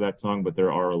lyrics of that song, but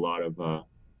there are a lot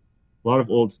of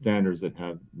old standards that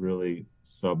have really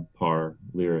subpar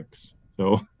lyrics.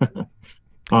 So,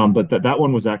 but that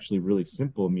one was actually really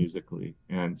simple musically,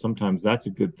 and sometimes that's a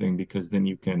good thing because then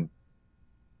you can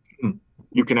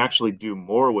actually do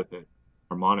more with it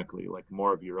harmonically, like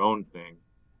more of your own thing,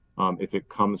 if it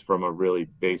comes from a really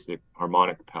basic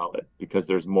harmonic palette, because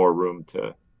there's more room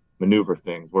to maneuver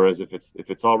things. Whereas if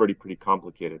it's already pretty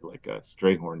complicated, like a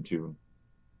Strayhorn tune,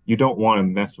 you don't want to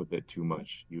mess with it too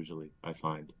much. Usually, I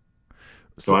find.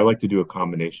 So I like to do a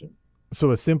combination.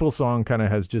 So a simple song kind of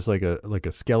has just like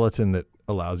a skeleton that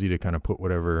allows you to kind of put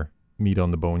whatever meat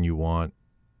on the bone you want.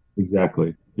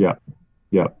 Exactly. Yeah.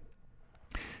 Yeah.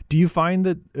 Do you find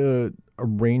that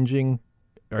arranging,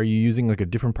 are you using like a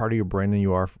different part of your brain than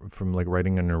you are from like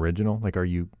writing an original? Like, are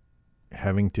you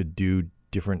having to do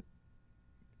different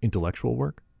intellectual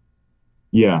work?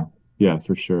 Yeah. Yeah,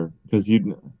 for sure. Because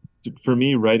for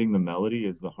me, writing the melody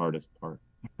is the hardest part.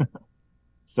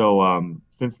 So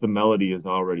since the melody is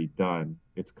already done,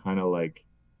 it's kind of like,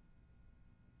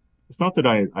 it's not that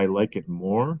I like it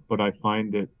more, but I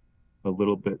find it a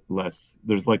little bit less,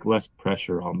 there's like less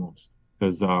pressure almost,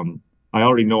 because I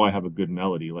already know I have a good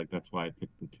melody, like that's why I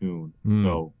picked the tune.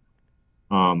 So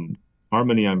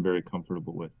harmony I'm very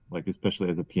comfortable with, like especially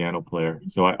as a piano player.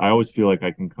 So I always feel like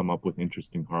I can come up with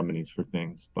interesting harmonies for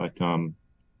things, but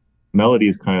melody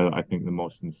is kind of, I think, the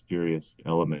most mysterious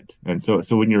element. And so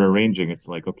when you're arranging, it's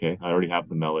like, okay, I already have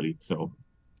the melody. So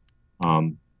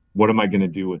what am I going to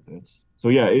do with this? So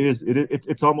yeah,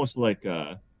 it's almost like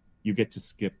you get to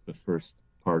skip the first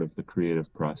part of the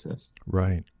creative process.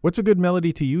 Right. What's a good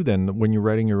melody to you then when you're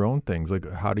writing your own things?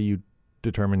 Like, how do you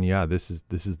determine, yeah, this is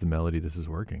the melody, this is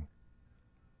working?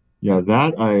 Yeah,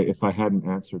 if I had an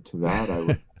answer to that, I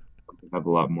would have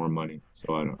a lot more money.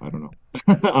 So I don't know.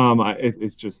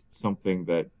 It's just something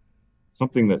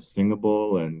that's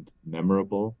singable and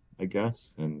memorable, I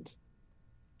guess. And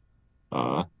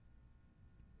I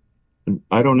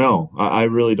don't know. I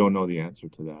really don't know the answer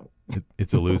to that.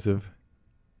 It's elusive.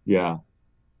 Yeah.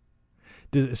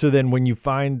 So then when you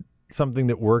find something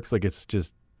that works, like it's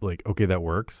just like, okay, that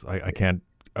works. I can't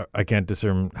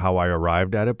discern how I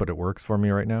arrived at it, but it works for me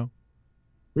right now.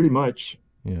 Pretty much.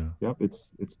 Yeah. Yep.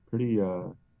 It's pretty,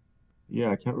 yeah,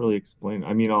 I can't really explain.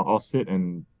 I mean, I'll sit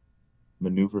and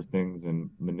maneuver things and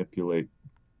manipulate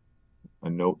a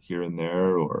note here and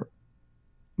there, or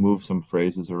move some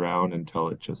phrases around until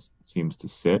it just seems to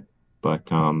sit. But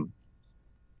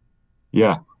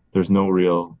yeah, there's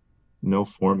no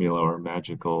formula or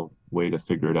magical way to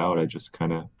figure it out. You just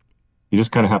kind of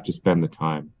have to spend the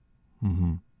time.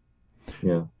 Mm-hmm.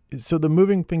 Yeah. So the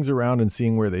moving things around and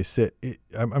seeing where they sit,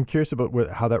 I'm curious about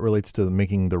how that relates to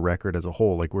making the record as a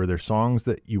whole. Like, were there songs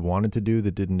that you wanted to do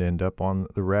that didn't end up on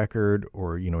the record,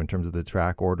 or, you know, in terms of the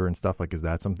track order and stuff? Like, is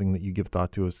that something that you give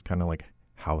thought to, as kind of like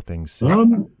how things sit?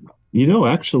 You know,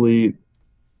 actually,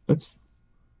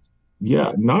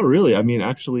 not really. I mean,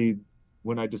 actually,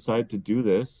 when I decided to do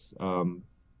this,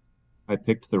 I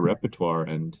picked the repertoire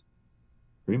and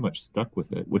pretty much stuck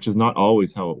with it, which is not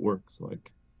always how it works.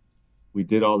 Like, we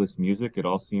did all this music, it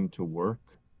all seemed to work,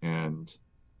 and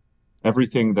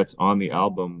everything that's on the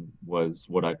album was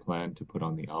what I planned to put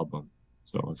on the album.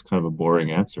 So it's kind of a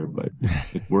boring answer, but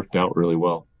it worked out really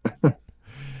well.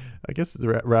 I guess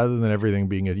rather than everything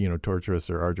being a, you know, torturous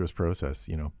or arduous process,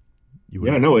 you know,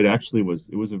 yeah, no, it actually was.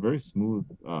 It was a very smooth.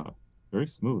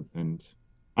 And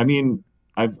I mean,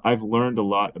 I've learned a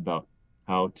lot about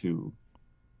how to,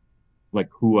 like,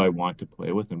 who I want to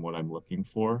play with and what I'm looking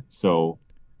for. So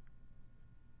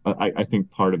I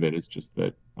think part of it is just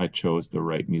that I chose the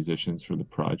right musicians for the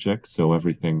project, so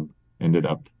everything ended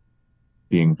up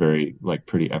being very, like,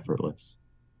 pretty effortless.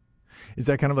 Is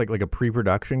that kind of like a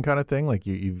pre-production kind of thing? Like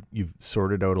you've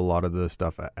sorted out a lot of the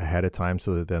stuff ahead of time,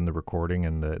 so that then the recording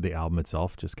and the album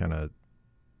itself just kind of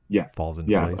falls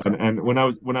into place. And when I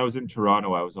was in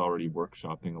Toronto, I was already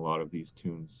workshopping a lot of these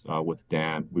tunes with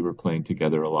Dan. We were playing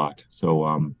together a lot.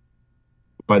 So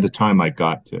by the time I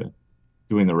got to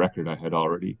doing the record, I had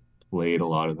already played a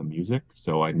lot of the music,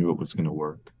 so I knew it was going to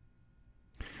work.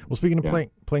 Well, speaking of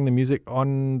playing the music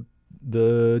on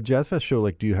the Jazz Fest show,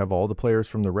 like, do you have all the players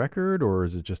from the record, or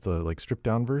is it just a like stripped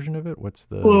down version of it? What's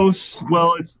the close?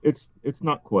 Well, it's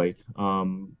not quite.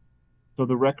 So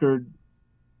the record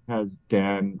has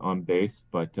Dan on bass,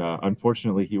 but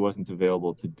unfortunately he wasn't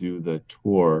available to do the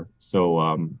tour.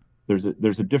 So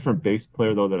There's a different bass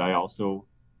player though that I also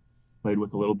played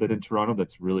with a little bit in Toronto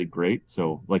that's really great.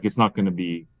 So like it's not going to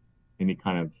be any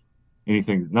kind of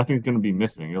anything, nothing's going to be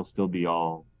missing.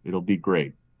 It'll be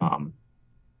great.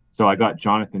 So I got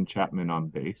Jonathan Chapman on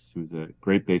bass, who's a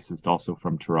great bassist also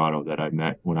from Toronto that I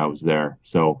met when I was there.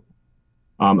 So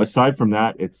aside from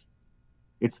that, it's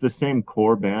the same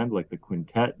core band, like the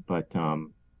quintet, but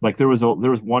like there was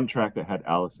one track that had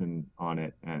Allison on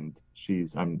it, and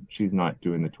she's not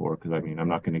doing the tour because I mean I'm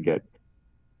not going to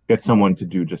get someone to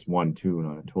do just one tune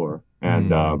on a tour.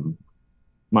 And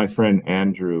my friend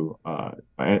Andrew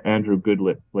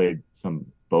Goodlett played some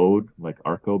bowed, like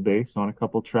Arco bass on a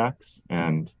couple tracks,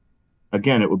 and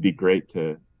again it would be great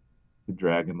to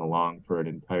drag him along for an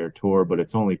entire tour, but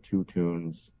it's only 2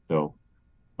 tunes, so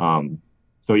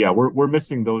yeah, we're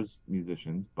missing those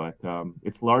musicians, but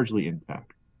it's largely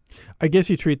intact. I guess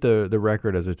you treat the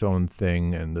record as its own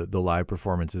thing, and the live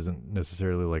performance isn't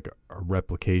necessarily like a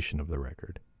replication of the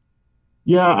record.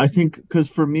 Yeah, I think because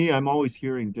for me, I'm always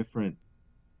hearing different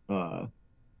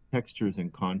textures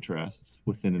and contrasts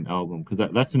within an album, because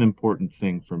that's an important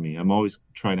thing for me. I'm always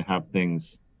trying to have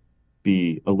things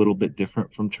be a little bit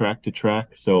different from track to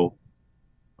track. So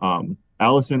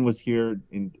Allison was here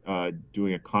in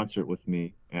doing a concert with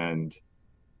me, and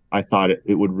I thought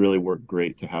it would really work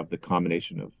great to have the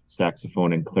combination of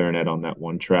saxophone and clarinet on that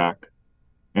one track.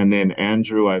 And then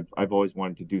Andrew, I've always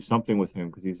wanted to do something with him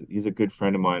because he's a good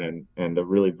friend of mine and a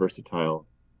really versatile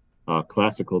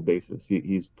classical bassist.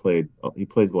 He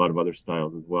plays a lot of other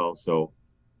styles as well. So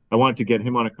I wanted to get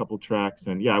him on a couple tracks,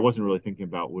 and yeah, I wasn't really thinking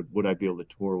about would I be able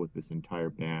to tour with this entire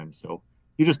band. So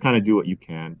you just kind of do what you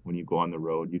can when you go on the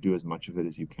road. You do as much of it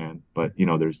as you can, but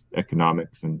there's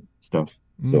economics and stuff.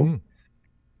 So.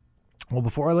 Well,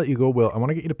 before I let you go, Will, I want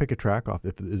to get you to pick a track off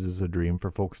if this is a dream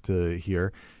for folks to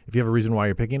hear. If you have a reason why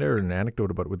you're picking it or an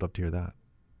anecdote about it, we'd love to hear that.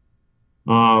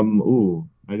 I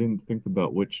didn't think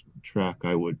about which track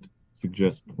I would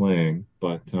suggest playing,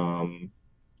 but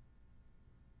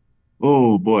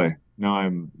oh boy, now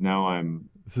I'm.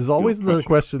 This is always the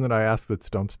question that I ask that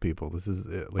stumps people. This is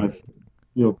it, like I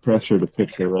feel pressure to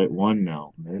pick the right one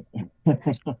now, right?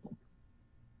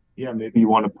 Yeah, maybe you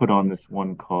want to put on this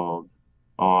one called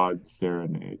Odd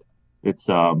Serenade. It's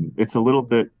a little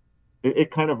bit,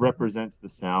 it kind of represents the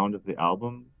sound of the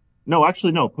album. No,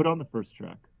 actually no, put on the first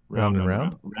track. Round and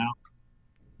Round.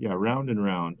 Yeah, Round and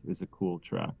Round is a cool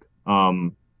track.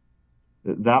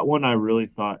 That one I really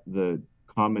thought the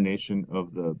combination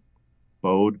of the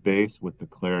bowed bass with the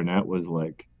clarinet was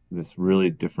like this really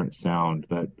different sound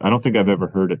that I don't think I've ever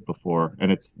heard it before.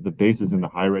 And the bass is in the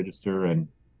high register, and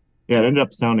yeah, it ended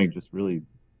up sounding just really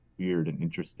weird and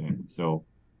interesting. So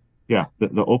yeah,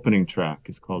 the opening track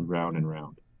is called Round and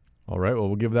Round. All right, well,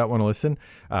 we'll give that one a listen.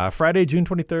 Friday, June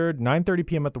 23rd, 9:30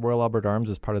 p.m. at the Royal Albert Arms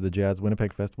as part of the Jazz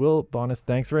Winnipeg Fest. Will Bonas,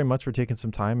 thanks very much for taking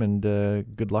some time, and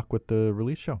good luck with the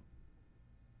release show.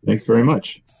 Thanks very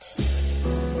much.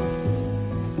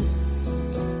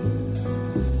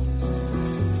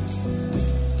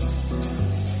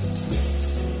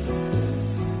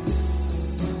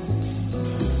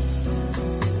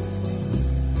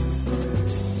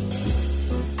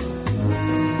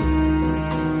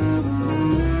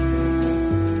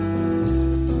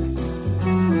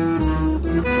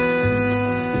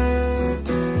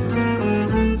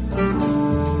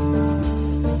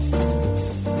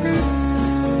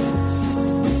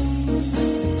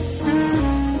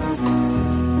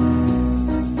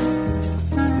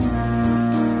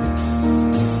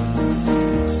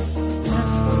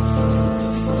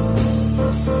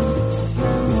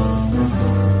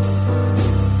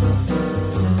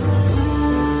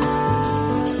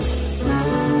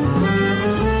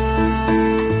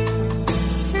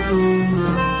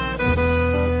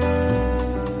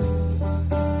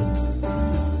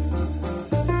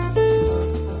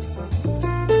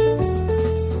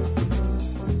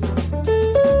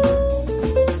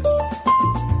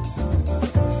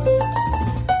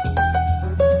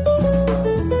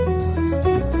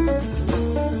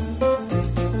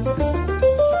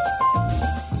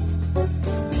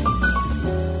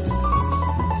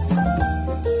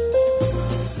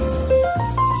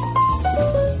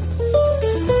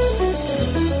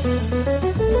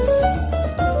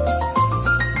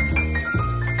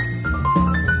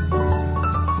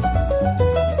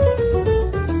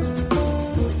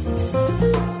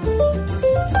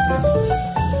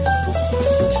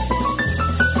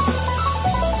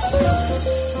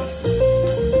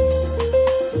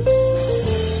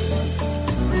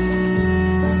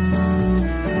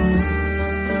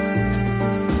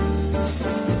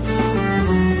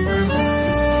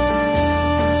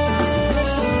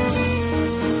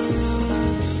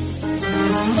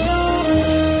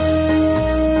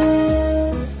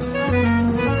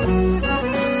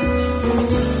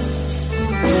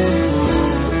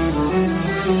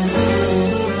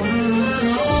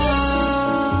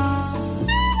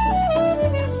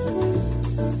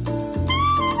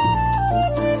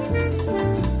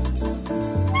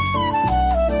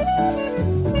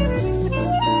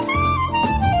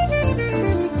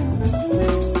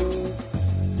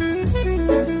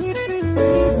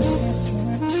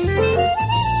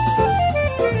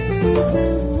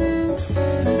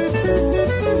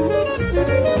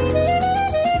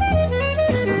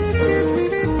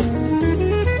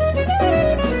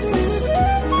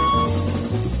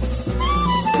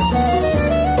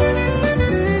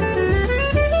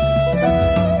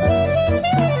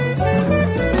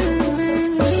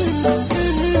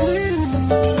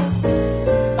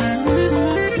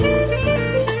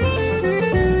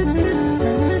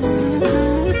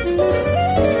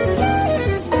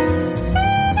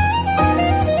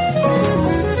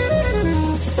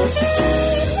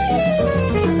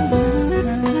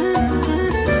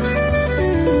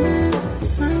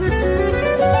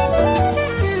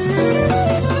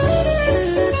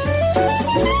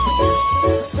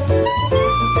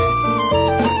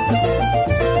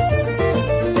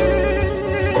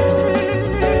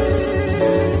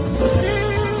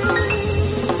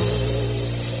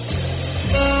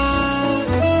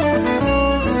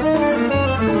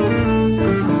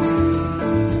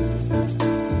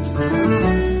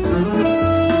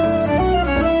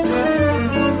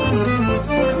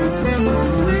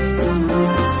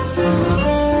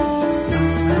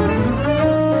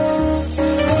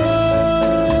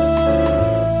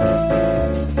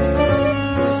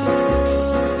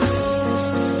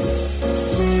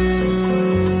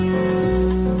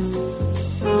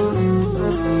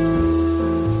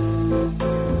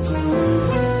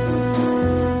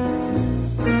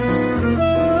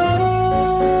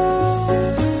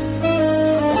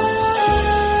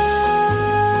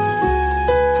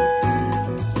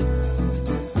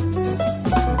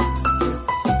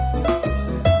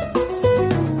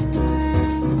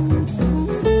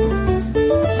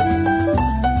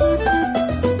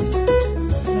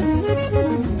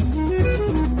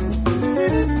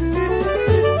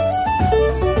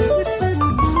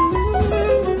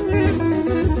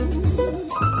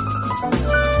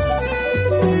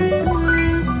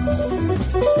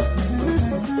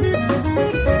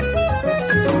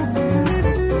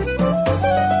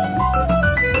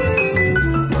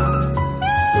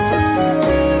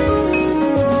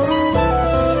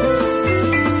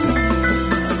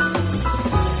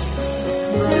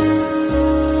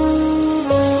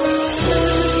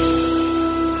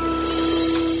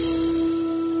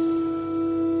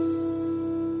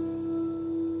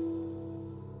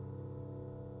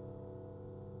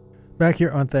 Back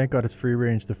here on Thank God It's Free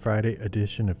Range, the Friday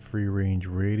edition of Free Range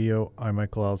Radio. I'm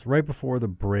Michael Elves. Right before the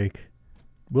break,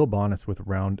 Will Bonas with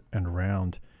Round and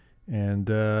Round. And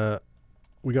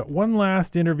we got one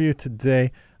last interview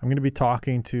today. I'm going to be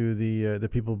talking to the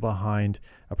people behind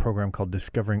a program called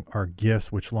Discovering Our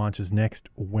Gifts, which launches next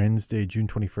Wednesday, June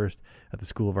 21st, at the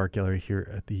School of Art Gallery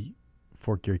here at the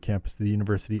Fort Garry campus of the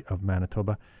University of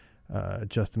Manitoba.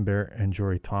 Justin Bear and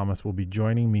Jory Thomas will be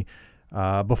joining me.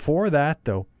 Before that,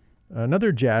 though,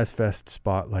 another Jazz Fest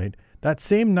spotlight. That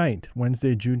same night,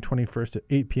 Wednesday, June 21st at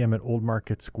 8 p.m. at Old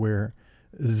Market Square,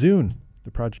 Zune,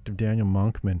 the project of Daniel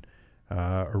Monkman,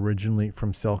 originally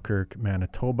from Selkirk,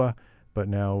 Manitoba, but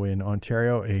now in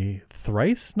Ontario, a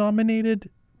thrice-nominated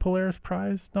Polaris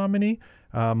Prize nominee,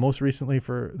 most recently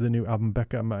for the new album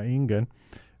Becca Maingan.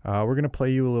 We're going to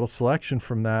play you a little selection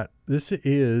from that. This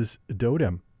is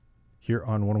Dodem here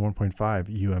on 101.5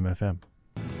 UMFM.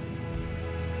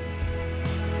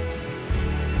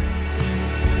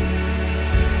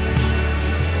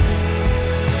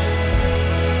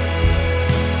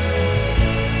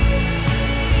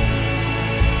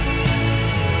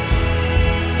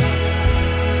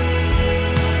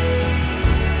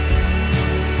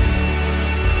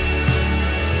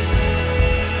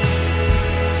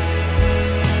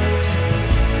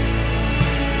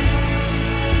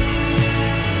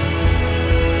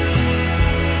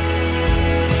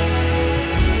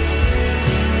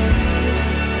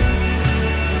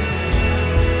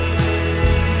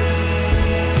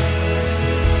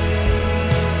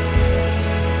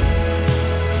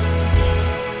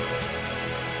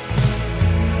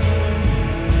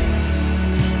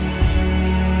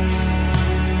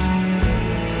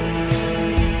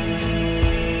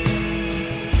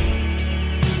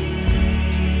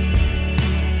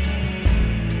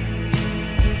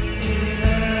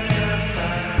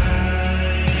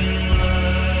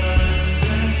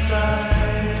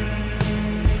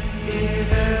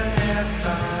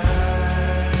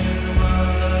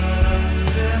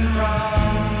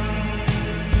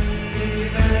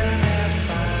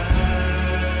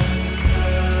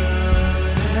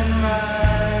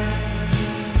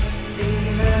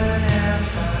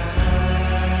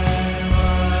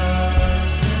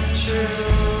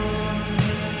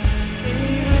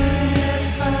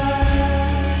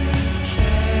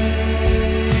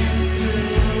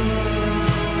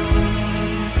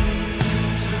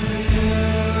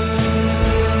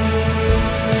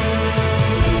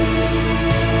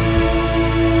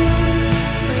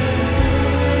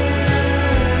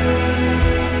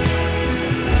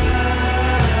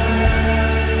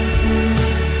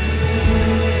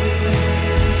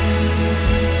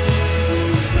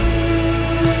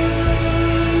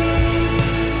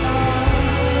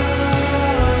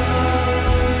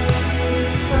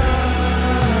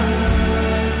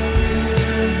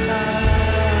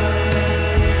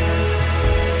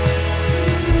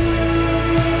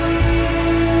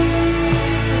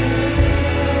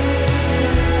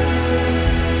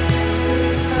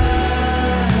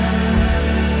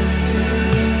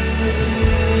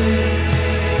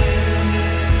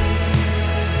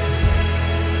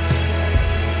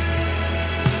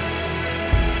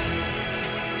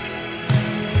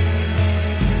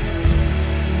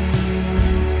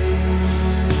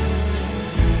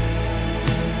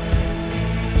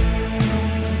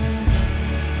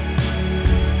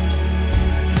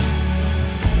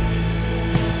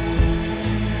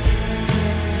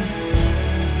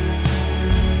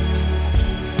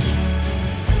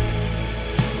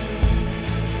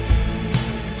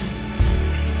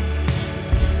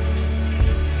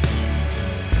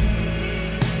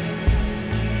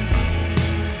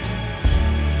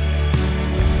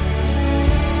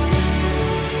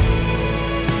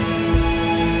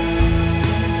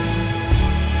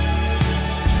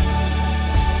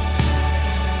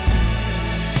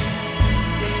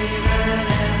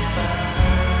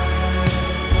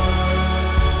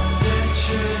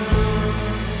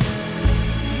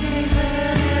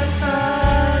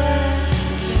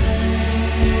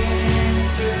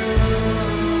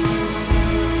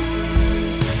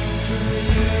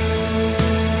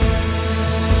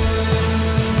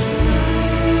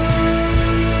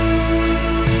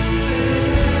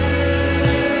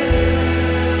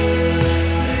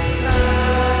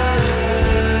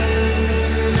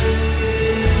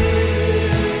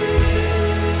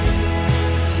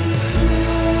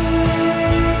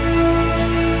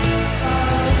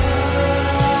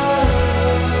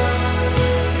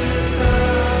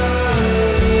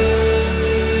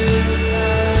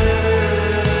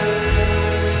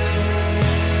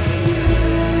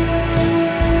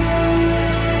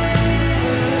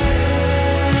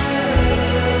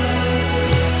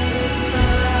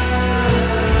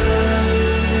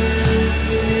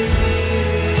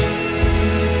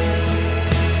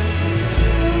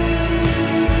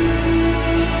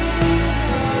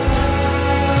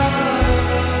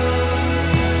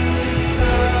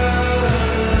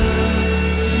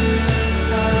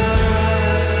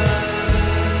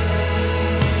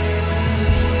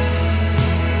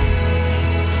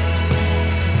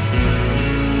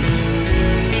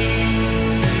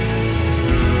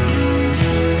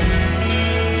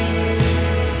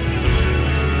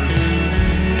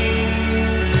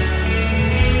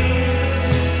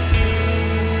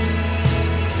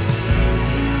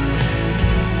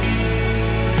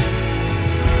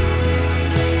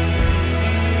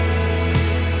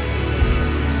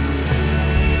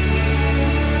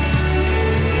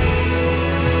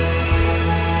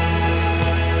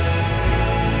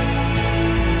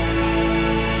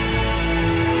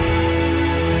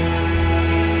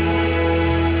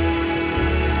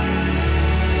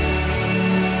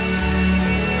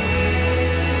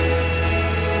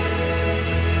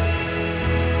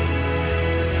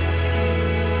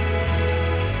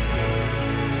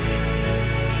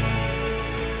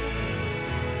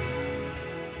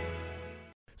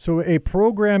 So a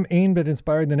program aimed at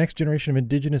inspiring the next generation of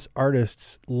Indigenous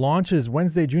artists launches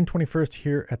Wednesday, June 21st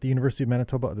here at the University of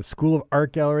Manitoba at the School of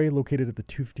Art Gallery located at the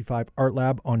 255 Art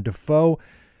Lab on Defoe.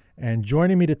 And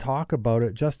joining me to talk about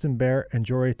it, Justin Bear and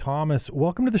Jory Thomas.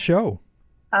 Welcome to the show.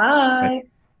 Hi.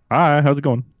 Hi, how's it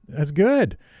going? That's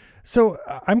good. So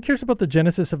I'm curious about the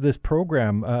genesis of this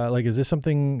program. Is this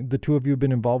something the two of you have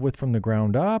been involved with from the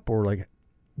ground up, or like,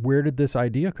 where did this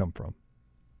idea come from?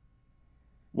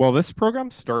 Well, this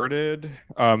program started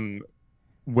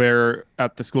where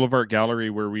at the School of Art Gallery,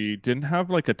 where we didn't have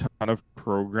like a ton of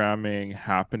programming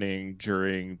happening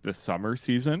during the summer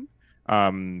season.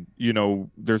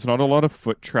 There's not a lot of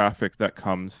foot traffic that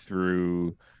comes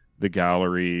through the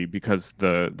gallery because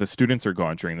the students are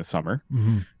gone during the summer.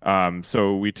 Mm-hmm.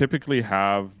 So we typically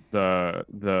have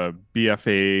the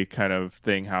BFA kind of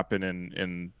thing happen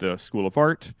in the School of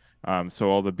Art. So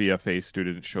all the BFA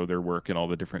students show their work in all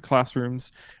the different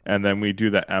classrooms, and then we do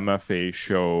the MFA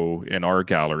show in our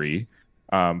gallery.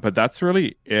 But that's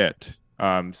really it.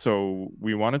 So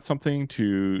we wanted something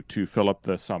to fill up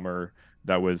the summer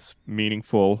that was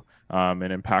meaningful and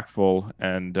impactful.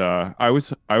 And I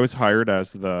was hired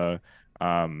as the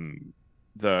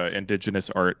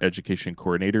Indigenous Art Education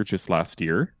Coordinator just last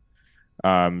year.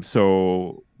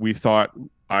 So we thought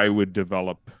I would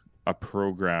develop a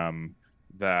program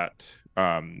that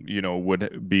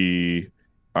would be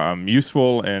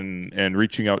useful and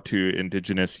reaching out to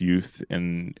Indigenous youth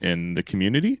in the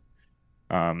community.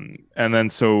 And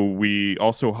then so we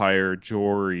also hired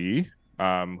Jory,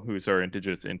 who's our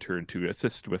Indigenous intern, to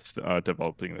assist with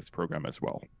developing this program as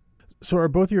well. So are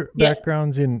both your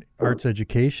backgrounds in arts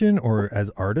education or as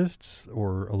artists,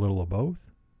 or a little of both?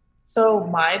 So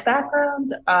my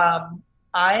background,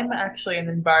 I'm actually an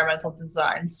environmental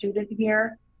design student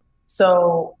here,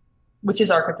 which is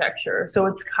architecture. So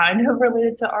it's kind of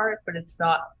related to art, but it's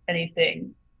not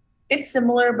anything. It's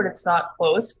similar, but it's not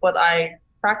close. But I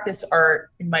practice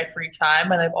art in my free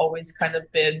time, and I've always kind of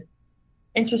been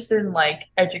interested in like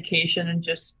education and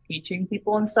just teaching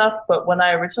people and stuff. But when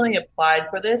I originally applied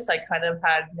for this, I kind of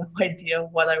had no idea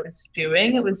what I was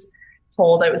doing. It was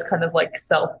told I was kind of like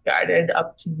self-guided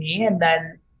up to me. And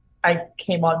then I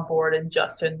came on board and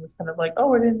Justin was kind of like, oh,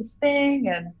 we're doing this thing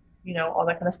and, all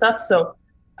that kind of stuff. So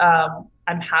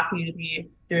I'm happy to be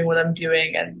doing what I'm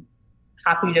doing and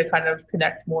happy to kind of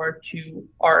connect more to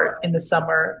art in the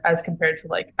summer as compared to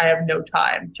like I have no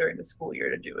time during the school year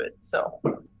to do it. So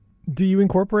do you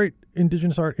incorporate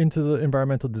Indigenous art into the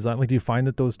environmental design? Like, do you find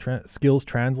that those skills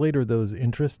translate or those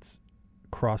interests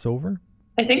cross over?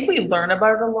 I think we learn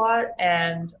about it a lot,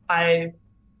 and I'm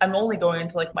only going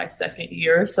into like my second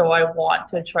year, so I want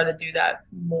to try to do that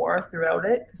more throughout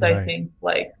it, because I think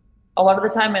like a lot of the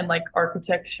time in like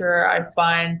architecture, I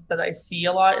find that I see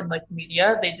a lot in like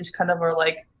media, they just kind of are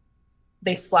like,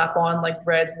 they slap on like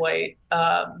red, white,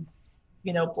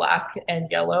 black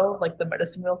and yellow, like the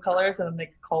medicine wheel colors, and then they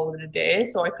call it a day.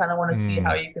 So I kind of want to see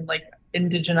how you can like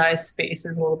indigenize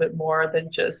spaces a little bit more than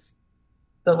just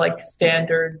the like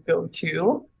standard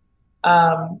go-to.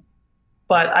 But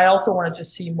I also want to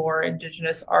just see more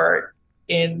Indigenous art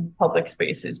in public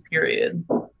spaces, period.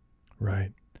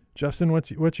 Right. Justin,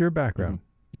 what's your background?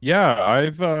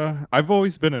 Yeah, I've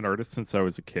always been an artist since I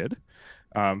was a kid.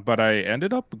 But I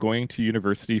ended up going to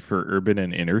university for urban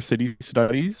and inner city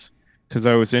studies because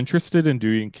I was interested in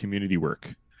doing community work.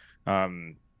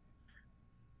 I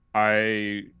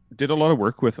did a lot of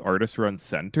work with artist-run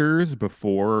centers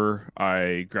before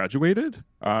I graduated.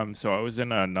 So I was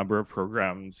in a number of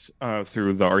programs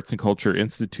through the Arts and Culture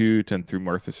Institute and through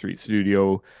Martha Street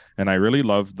Studio, and I really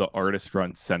loved the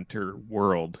artist-run center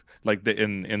world, like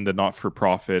in the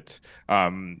not-for-profit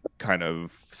kind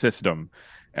of system.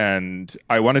 And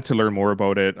I wanted to learn more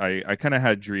about it. I kind of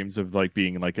had dreams of like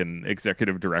being like an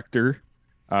executive director,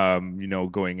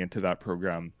 going into that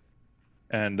program.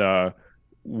 And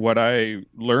what I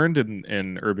learned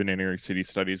in urban and inner city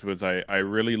studies was I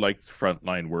really liked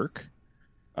frontline work.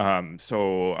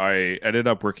 So I ended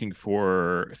up working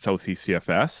for Southeast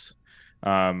CFS.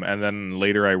 And then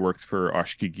later I worked for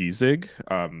Oshki Gizig,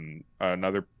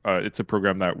 it's a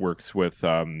program that works with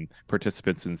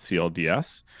participants in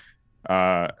CLDS.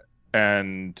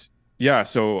 And yeah,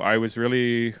 so I was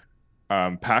really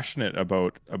passionate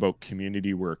about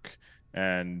community work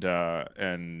and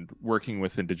working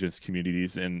with Indigenous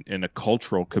communities in a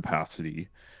cultural capacity.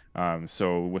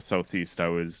 So with Southeast, I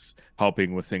was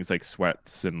helping with things like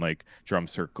sweats and like drum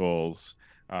circles,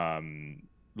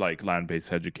 like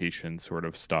land-based education sort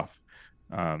of stuff.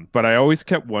 But I always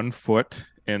kept one foot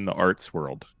in the arts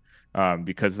world,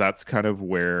 because that's kind of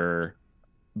where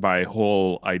my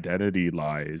whole identity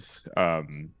lies.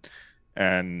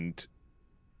 And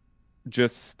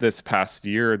just this past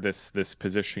year, this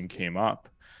position came up,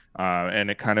 and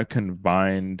it kind of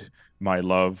combined my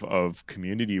love of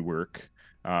community work,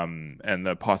 and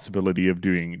the possibility of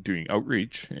doing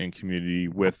outreach in community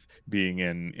with being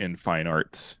in fine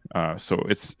arts. So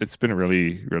it's been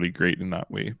really, really great in that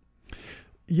way.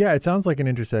 Yeah, it sounds like an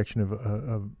intersection of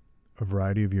a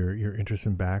variety of your interests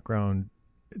and background.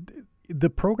 The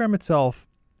program itself,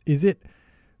 is it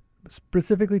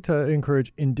specifically to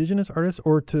encourage Indigenous artists,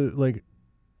 or to like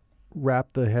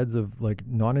wrap the heads of like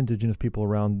non-Indigenous people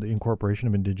around the incorporation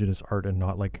of Indigenous art, and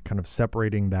not like kind of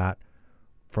separating that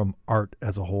from art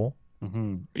as a whole?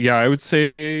 Mm-hmm. Yeah, I would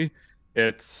say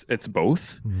it's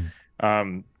both.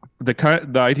 Mm-hmm.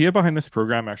 The idea behind this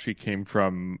program actually came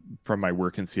from my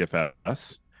work in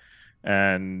CFS,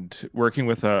 and working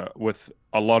with a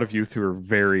lot of youth who are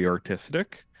very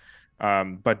artistic,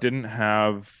 but didn't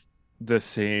have the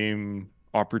same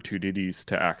opportunities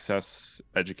to access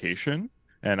education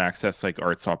and access like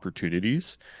arts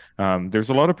opportunities. There's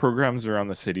a lot of programs around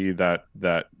the city that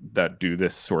do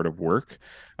this sort of work,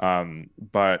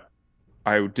 but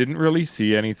I didn't really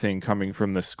see anything coming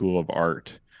from the School of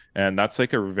Art, and that's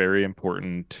like a very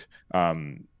important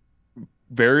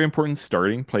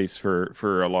starting place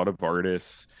for a lot of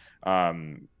artists,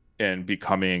 and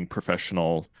becoming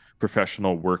professional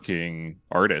working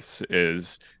artists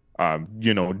is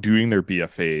doing their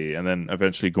BFA and then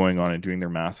eventually going on and doing their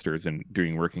masters and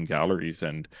doing work in galleries.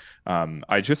 And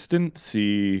I just didn't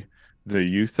see the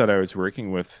youth that I was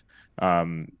working with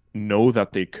know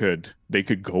that they could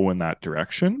go in that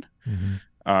direction.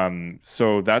 Mm-hmm.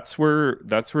 So that's where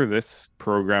this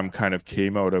program kind of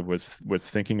came out of, was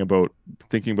thinking about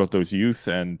those youth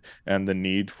and the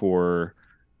need for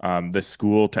the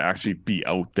school to actually be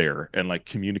out there and like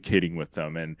communicating with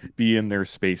them and be in their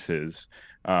spaces,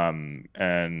 and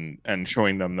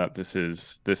showing them that this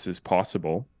is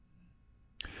possible.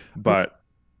 But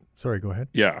sorry, go ahead.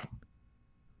 Yeah,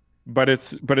 but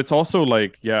it's also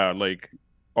like, yeah, like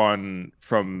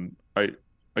from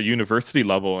a university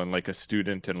level and like a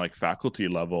student and like faculty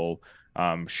level,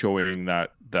 showing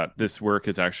that this work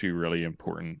is actually really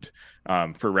important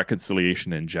for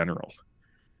reconciliation in general.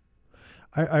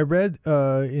 I read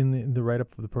in the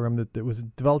write-up of the program that it was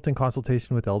developed in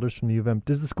consultation with elders from the U of M.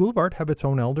 Does the School of Art have its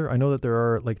own elder? I know that there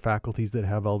are like faculties that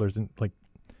have elders,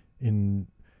 in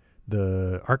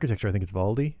the architecture. I think it's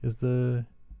Valdi is the...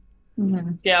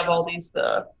 Mm-hmm. Yeah, Valdi's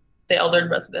the elder in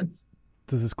residence.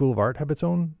 Does the School of Art have its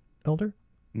own elder?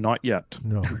 Not yet.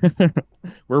 No.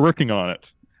 We're working on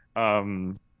it.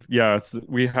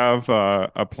 We have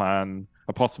a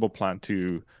possible plan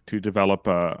to develop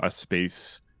a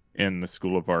space in the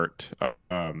School of Art,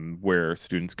 where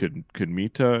students could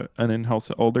meet an in-house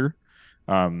elder.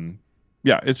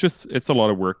 It's a lot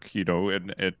of work,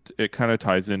 and it kind of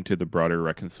ties into the broader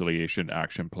reconciliation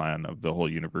action plan of the whole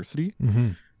university.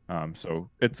 Mm-hmm. So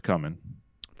it's coming.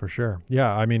 For sure.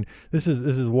 Yeah, I mean, this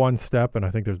is one step, and I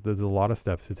think there's a lot of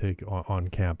steps to take on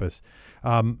campus.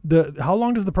 How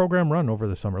long does the program run over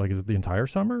the summer? Like, is it the entire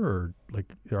summer, or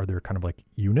like are there kind of like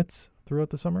units throughout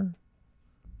the summer?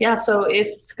 Yeah, so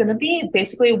it's going to be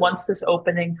basically, once this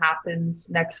opening happens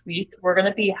next week, we're going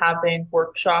to be having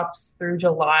workshops through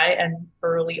July and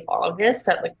early August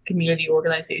at like community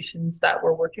organizations that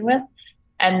we're working with.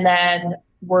 And then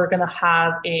we're going to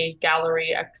have a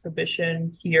gallery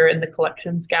exhibition here in the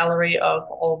collections gallery of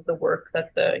all of the work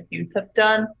that the youth have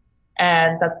done.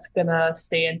 And that's going to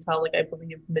stay until like, I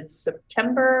believe,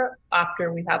 mid-September,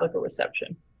 after we have like a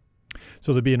reception.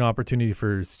 So there'll be an opportunity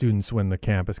for students when the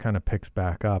campus kind of picks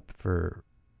back up for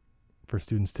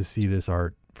students to see this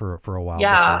art for a while.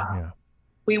 Yeah.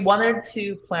 We wanted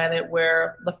to plan it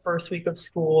where the first week of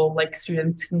school, like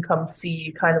students can come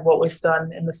see kind of what was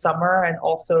done in the summer, and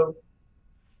also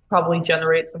probably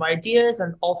generate some ideas,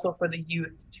 and also for the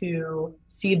youth to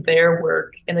see their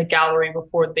work in a gallery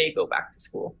before they go back to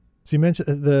school. So you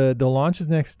mentioned the launch is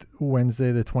next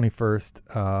Wednesday, the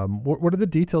 21st. What are the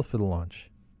details for the launch?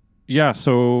 Yeah,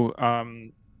 so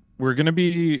we're going to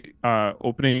be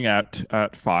opening at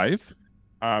 5,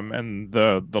 and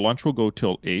the lunch will go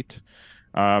till 8.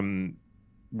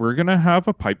 We're going to have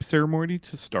a pipe ceremony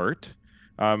to start,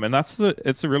 and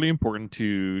it's really important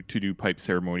to do pipe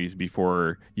ceremonies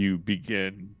before you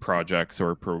begin projects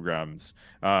or programs.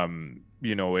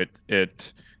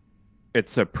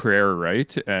 It's a prayer,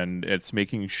 right? And it's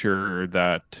making sure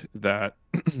that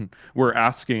we're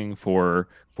asking for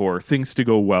things to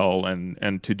go well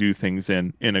and to do things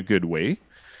in a good way.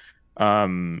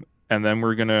 And then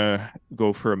we're gonna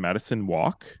go for a medicine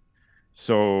walk.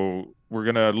 So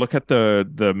gonna look at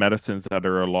the medicines that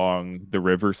are along the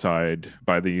riverside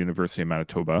by the University of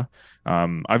Manitoba.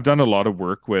 I've done a lot of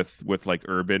work with like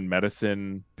urban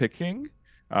medicine picking,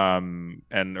 and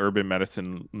urban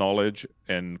medicine knowledge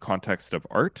in context of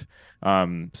art.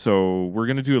 So we're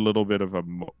gonna do a little bit of a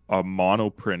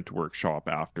monoprint workshop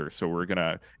after. So we're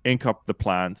gonna ink up the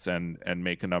plants and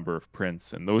make a number of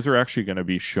prints, and those are actually gonna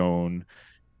be shown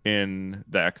in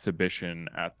the exhibition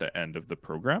at the end of the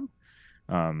program.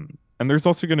 And there's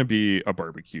also going to be a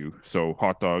barbecue, so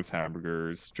hot dogs,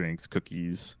 hamburgers, drinks,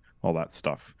 cookies, all that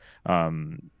stuff.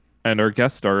 And our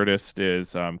guest artist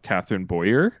is Catherine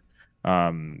Boyer.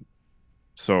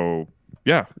 So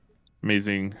yeah,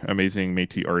 amazing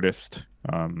Métis artist.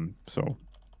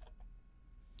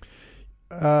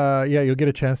 Yeah, you'll get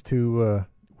a chance to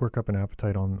work up an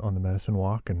appetite on the medicine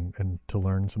walk and to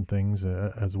learn some things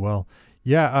as well.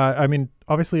 Yeah, I mean,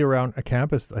 obviously around a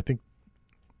campus, I think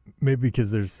maybe because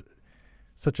there's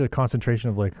such a concentration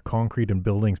of like concrete and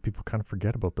buildings, people kind of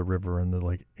forget about the river and the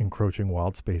like encroaching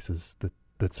wild spaces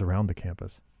that surround the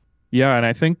campus. Yeah, and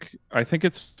I think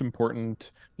it's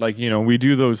important, like, you know, we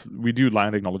do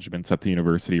land acknowledgements at the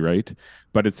university, right?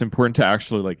 But it's important to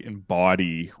actually like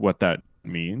embody what that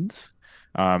means.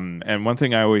 And one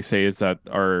thing I always say is that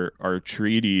our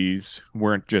treaties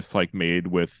weren't just like made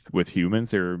with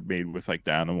humans, they were made with like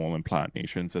the animal and plant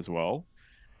nations as well.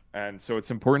 And so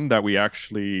it's important that we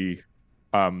actually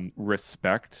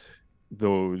respect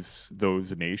those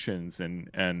nations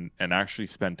and actually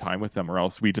spend time with them, or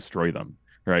else we destroy them,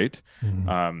 right?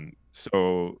 Mm-hmm.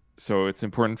 So it's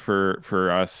important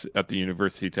for us at the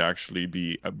university to actually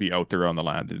be out there on the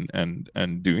land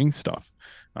and doing stuff.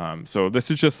 So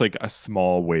this is just like a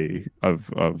small way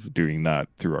of doing that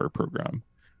through our program.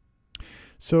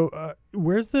 So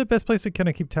where's the best place to kind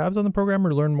of keep tabs on the program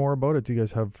or learn more about it? Do you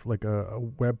guys have like a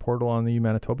web portal on the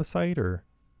Manitoba site or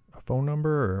a phone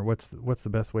number, or what's the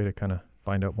best way to kind of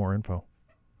find out more info?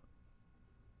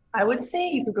 I would say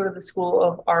you could go to the School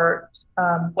of Art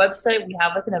website. We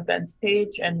have like an events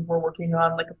page, and we're working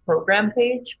on like a program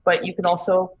page, but you can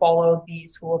also follow the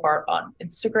School of Art on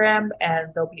Instagram,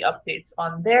 and there'll be updates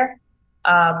on there.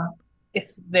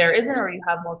 If there isn't, or you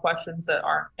have more questions that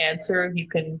aren't answered, you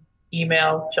can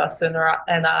email Justin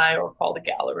and I, or call the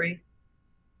gallery.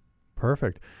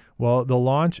 Perfect. Well, the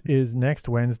launch is next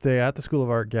Wednesday at the School of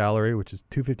Art Gallery, which is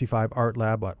 255 Art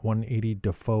Lab at 180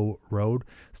 Defoe Road.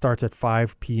 Starts at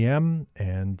 5 p.m.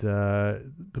 and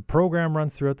the program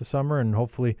runs throughout the summer, and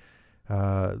hopefully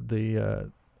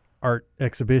the art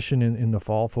exhibition in the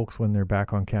fall, folks, when they're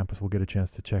back on campus, will get a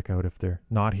chance to check out if they're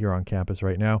not here on campus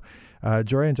right now.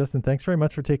 Jory and Justin, thanks very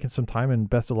much for taking some time, and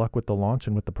best of luck with the launch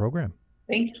and with the program.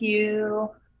 Thank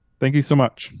you. Thank you so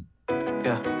much.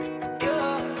 Yeah.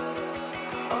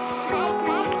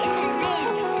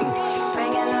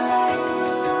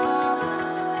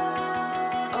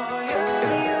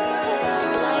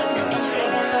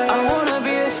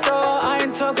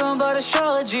 Talking about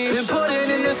astrology, been putting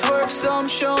in this work, so I'm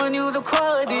showing you the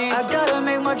quality. I gotta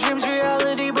make my dreams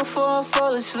reality before I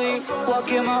fall asleep.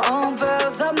 Walking my own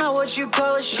path, I'm not what you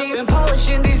call a sheep. Been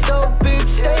polishing these dope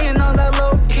beats, staying on that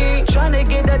low key, trying to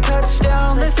get that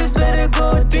touchdown. This is better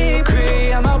go deep.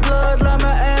 I'm my blood like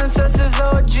my ancestors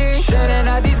OG. Sending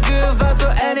out these good vibes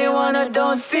for anyone I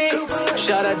don't see.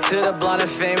 Shout out to the blonde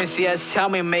and famous, yes, how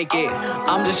we make it.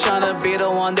 I'm just trying to be the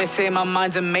one, they say my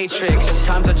mind's a matrix.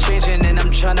 Times are changing and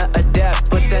I'm trying to adapt,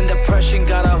 but then depression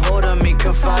got a hold of me,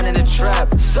 confined in a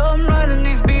trap. So I'm writing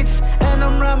these beats and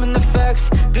I'm rhyming the facts.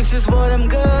 This is what I'm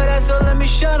good at, so let me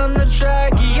shine on the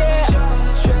track, yeah.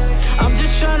 I'm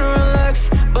just trying to relax,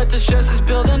 but the stress is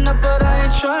building up, but I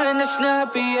ain't trying to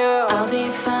snap, yeah. I'll be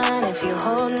fine if you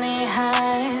hold me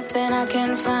high, then I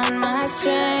can find my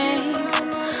strength.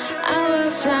 I will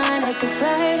shine with this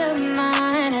light of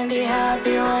mine and be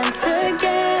happy once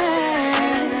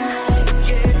again.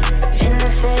 In the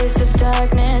face of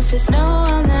darkness, just know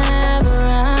I'll never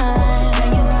run.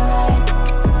 Bringing the light,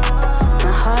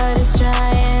 my heart is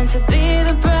trying to be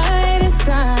the brightest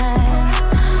sun.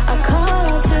 I call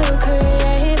out to a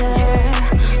creator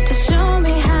to show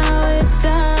me how it's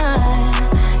done.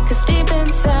 'Cause deep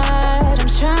inside I'm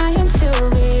trying to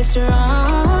be strong.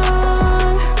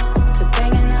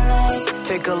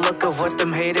 Take a look of what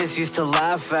them haters used to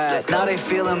laugh at. Now they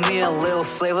feeling me, a little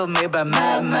flavor made by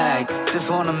Mad Mag.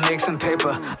 Just wanna make some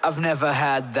paper, I've never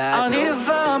had that. I need to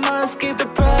find my escape, the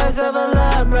prize of a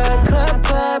lab rat. Clap,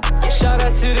 clap, shout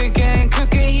out to the gang,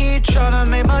 cooking heat. Tryna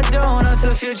make my donuts,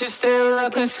 the future stay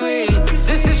looking sweet.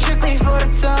 This is strictly for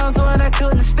the times when I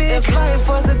couldn't speak. If life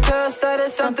was a test, that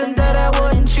is something that I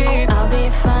wouldn't cheat. I'll be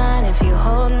fine if you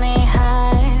hold me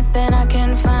high, then I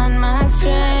can find my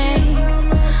strength.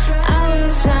 I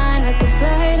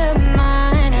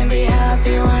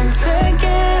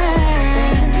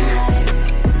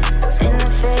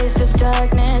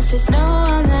darkness, just know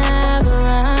I'll never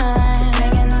run.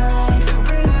 Bringing the light.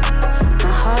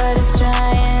 My heart is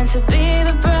trying to be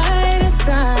the brightest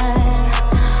sun.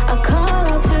 I call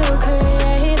out to a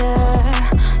creator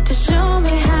to show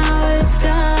me how it's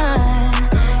done.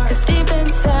 'Cause deep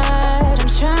inside I'm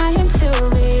trying to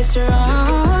be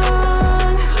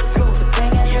strong. So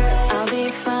bringing the light. I'll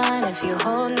be fine if you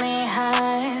hold me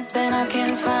high. Then I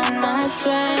can find my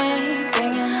strength.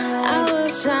 Bringing the light. I will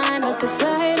shine with this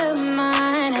light of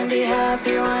mine and be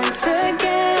happy once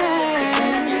again.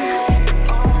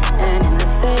 And in the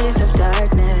face of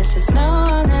darkness, just know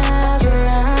I'll never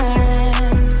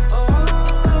run.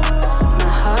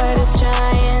 My heart is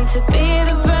trying to be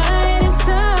the brightest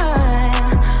sun.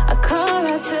 I call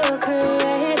out to a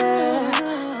creator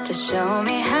to show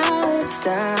me how it's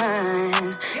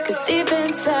done. 'Cause deep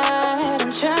inside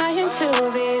I'm trying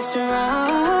to be strong.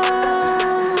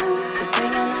 To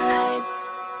bring on the light.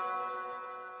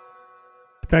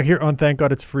 Back here on Thank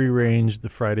God It's Free Range, the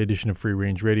Friday edition of Free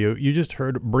Range Radio, you just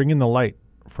heard Bring in the Light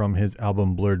from his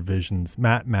album Blurred Visions,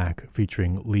 Matt Mack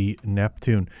featuring Lee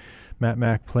Neptune. Matt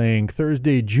Mack playing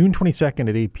Thursday, June 22nd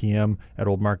at 8 p.m. at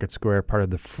Old Market Square, part of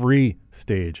the free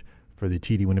stage for the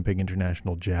TD Winnipeg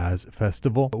International Jazz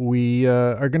Festival. We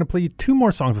are going to play you two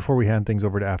more songs before we hand things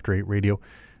over to After 8 Radio.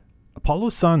 Apollo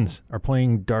Suns are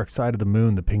playing Dark Side of the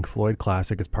Moon, the Pink Floyd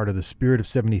classic, as part of the Spirit of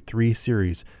 73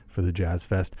 series for the Jazz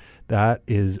Fest. That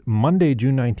is Monday,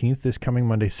 June 19th, this coming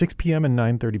Monday, 6 p.m. and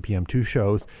 9:30 p.m., two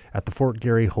shows at the Fort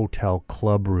Garry Hotel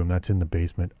Club Room. That's in the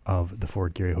basement of the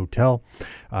Fort Garry Hotel.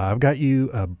 I've got you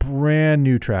a brand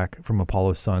new track from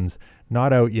Apollo Suns,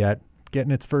 not out yet,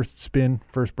 getting its first spin,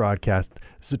 first broadcast.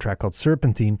 This is a track called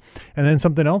Serpentine. And then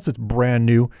something else that's brand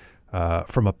new,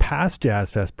 from a past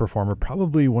Jazz Fest performer,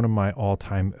 probably one of my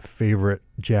all-time favorite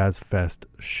Jazz Fest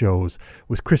shows,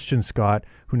 was Christian Scott,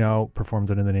 who now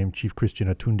performs under the name Chief Christian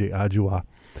Atunde Adjua.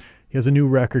 He has a new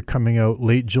record coming out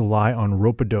late July on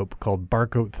Rope-A-Dope called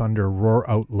Bark Out Thunder, Roar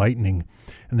Out Lightning.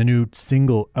 And the new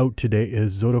single out today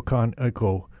is Zodokan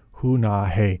Eko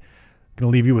Huna He. Going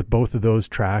to leave you with both of those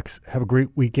tracks. Have a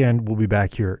great weekend. We'll be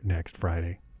back here next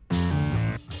Friday.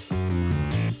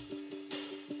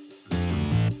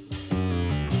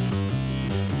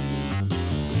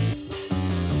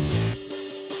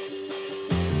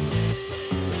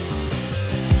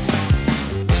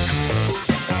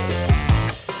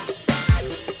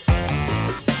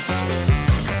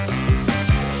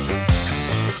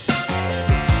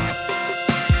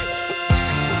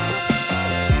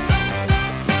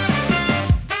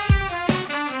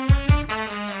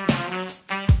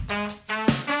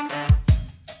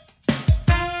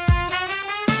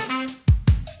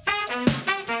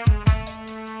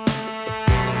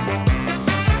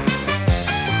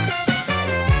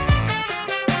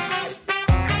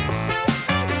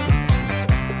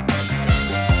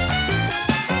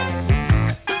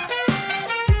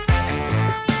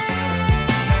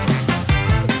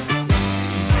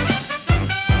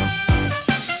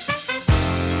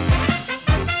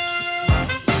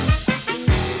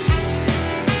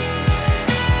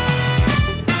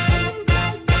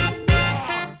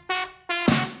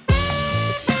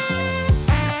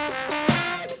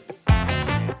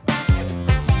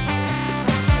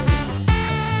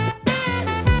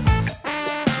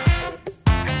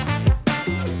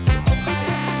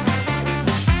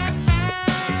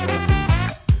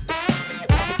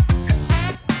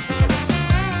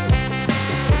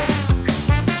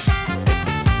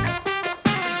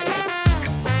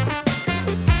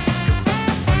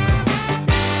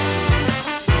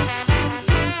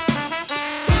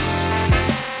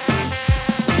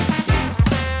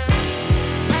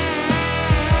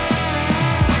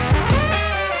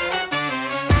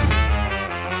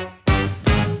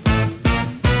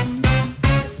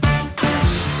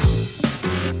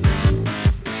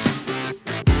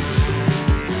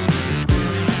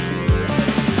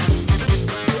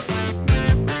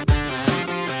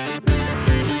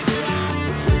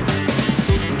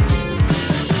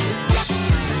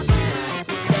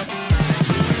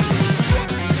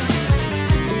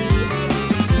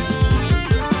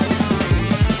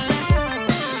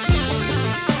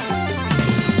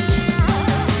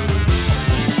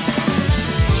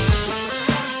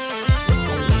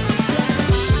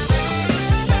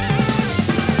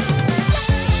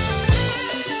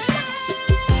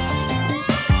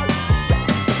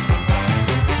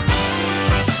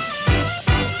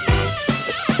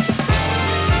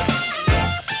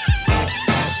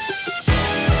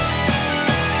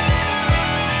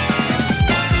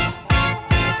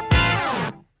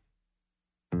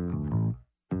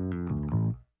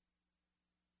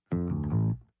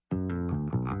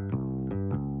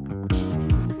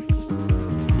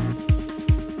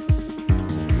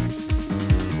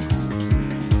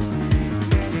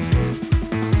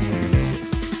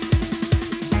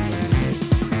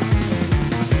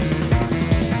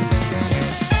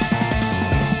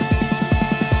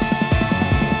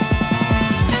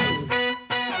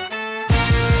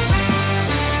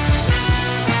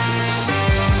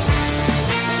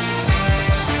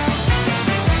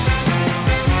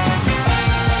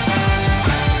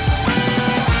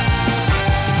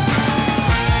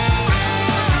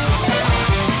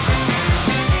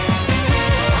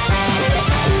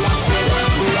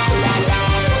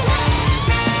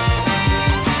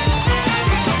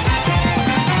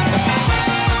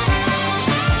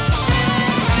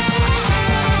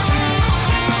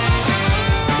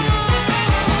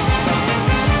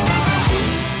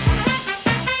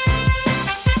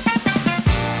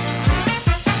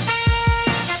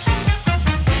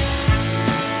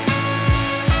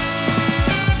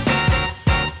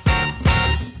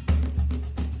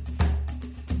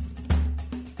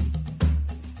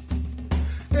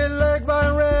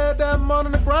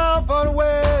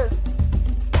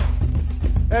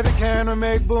 If you can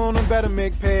make boon, and better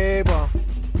make paper.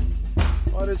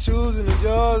 Or the choosing is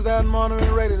yours that morning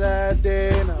and ready that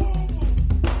day now.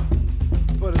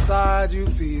 Put aside you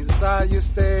fees, aside you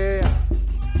stay.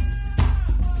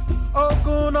 Oh,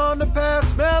 goon on the path,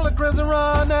 smell the crimson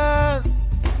running.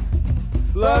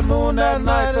 Blood moon that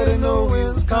night, so they knew we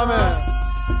was coming.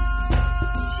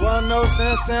 Wasn't no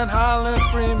sense in hollering,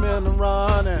 screaming, and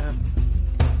running.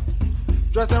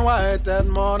 Dressed in white that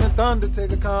morning, thunder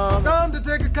take a comment. Thunder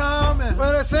take a comment.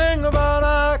 When they sing about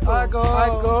I go,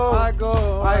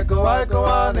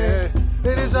 on it.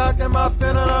 It is jacking my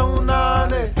fin on a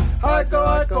unane. I go,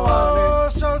 on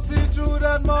it. Show see through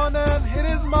that morning, hit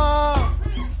his mom.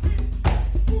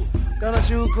 Gonna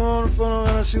shoot coon,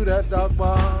 gonna shoot that dog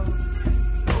bomb.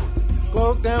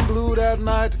 Cloaked and blue that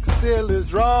night to conceal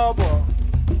his drawbar.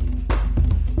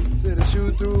 Said to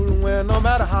shoot through the wind, no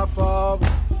matter how far.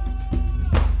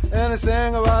 And they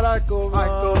sang about I go,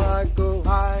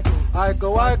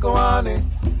 on it.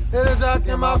 It is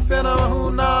jacking my fin on a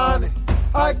unane.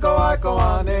 I go,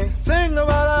 on it. Sing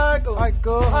about I go,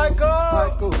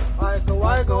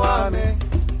 on it.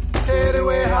 Katie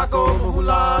way, I go,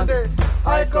 Muhulande.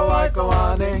 I go,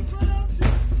 on it.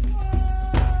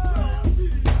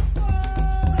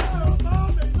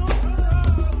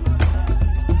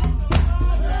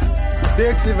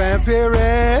 Dixie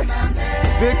Vampire,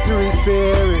 victory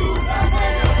spirit.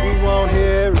 We won't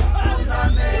hear it.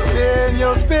 In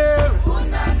your spirit,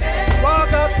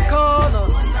 walk out the corner.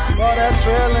 All that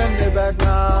trail in the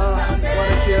background.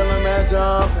 Wanna kill him and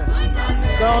jumping.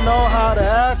 Don't know how to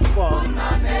act for him.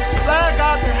 Flag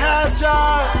out the half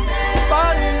job.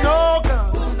 Spotting no gun.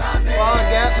 While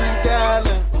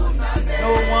Gatling.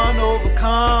 No one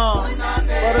overcome.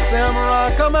 But a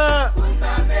samurai come out.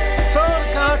 So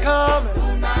the car coming.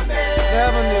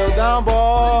 Never kneel down,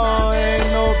 boy. Ain't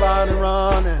nobody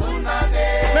running.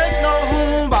 Make no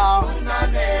hoomba.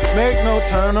 Make no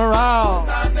turn around.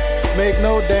 Make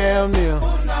no damn deal.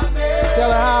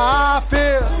 Tell her how I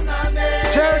feel.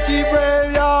 Cherokee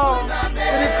brave, y'all.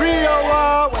 In the Creole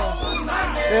Wild West.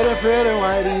 In a pretty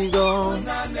white eagle.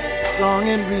 Strong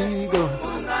and regal.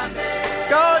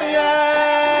 Guardian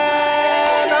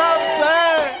of the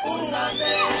flag.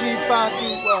 Chief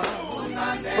Antifa.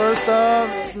 First of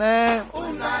his name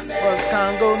was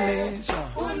Congo Nation.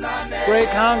 Great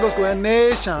Congo Square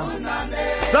Nation.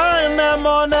 Zion that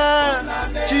morning,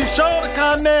 Chief showed the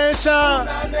carnation.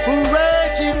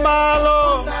 Hooray, Chief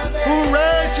Malo.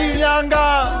 Hooray, Chief Yanga.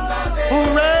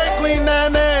 Hooray, Queen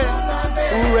Nene.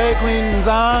 Hooray, Queen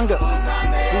Zanga.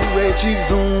 Hooray, Chief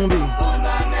Zumbi.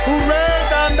 Hooray,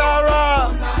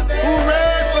 Gandara.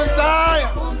 Hooray for Zion.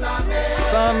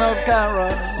 Son of Kara.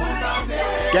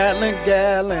 Gatling,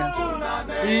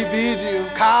 EBG of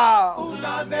Kyle.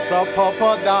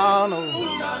 Papa Donald.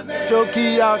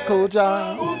 Joki Yakoja.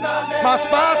 My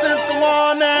spots in the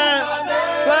morning.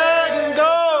 Flag and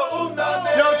go.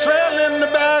 Your trail in the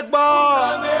back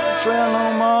bar. Trail no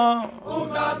more.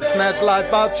 Snatch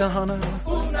life out your hunter.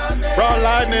 Brought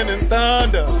lightning and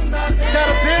thunder.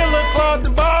 Caterpillar clawed the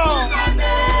ball.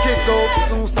 Kick over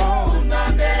tombstone.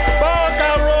 Ball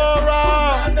got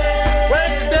raw.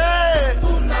 Wake the dead.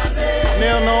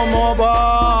 Kneel no more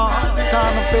ball.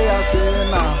 Kind of fair I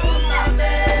say now.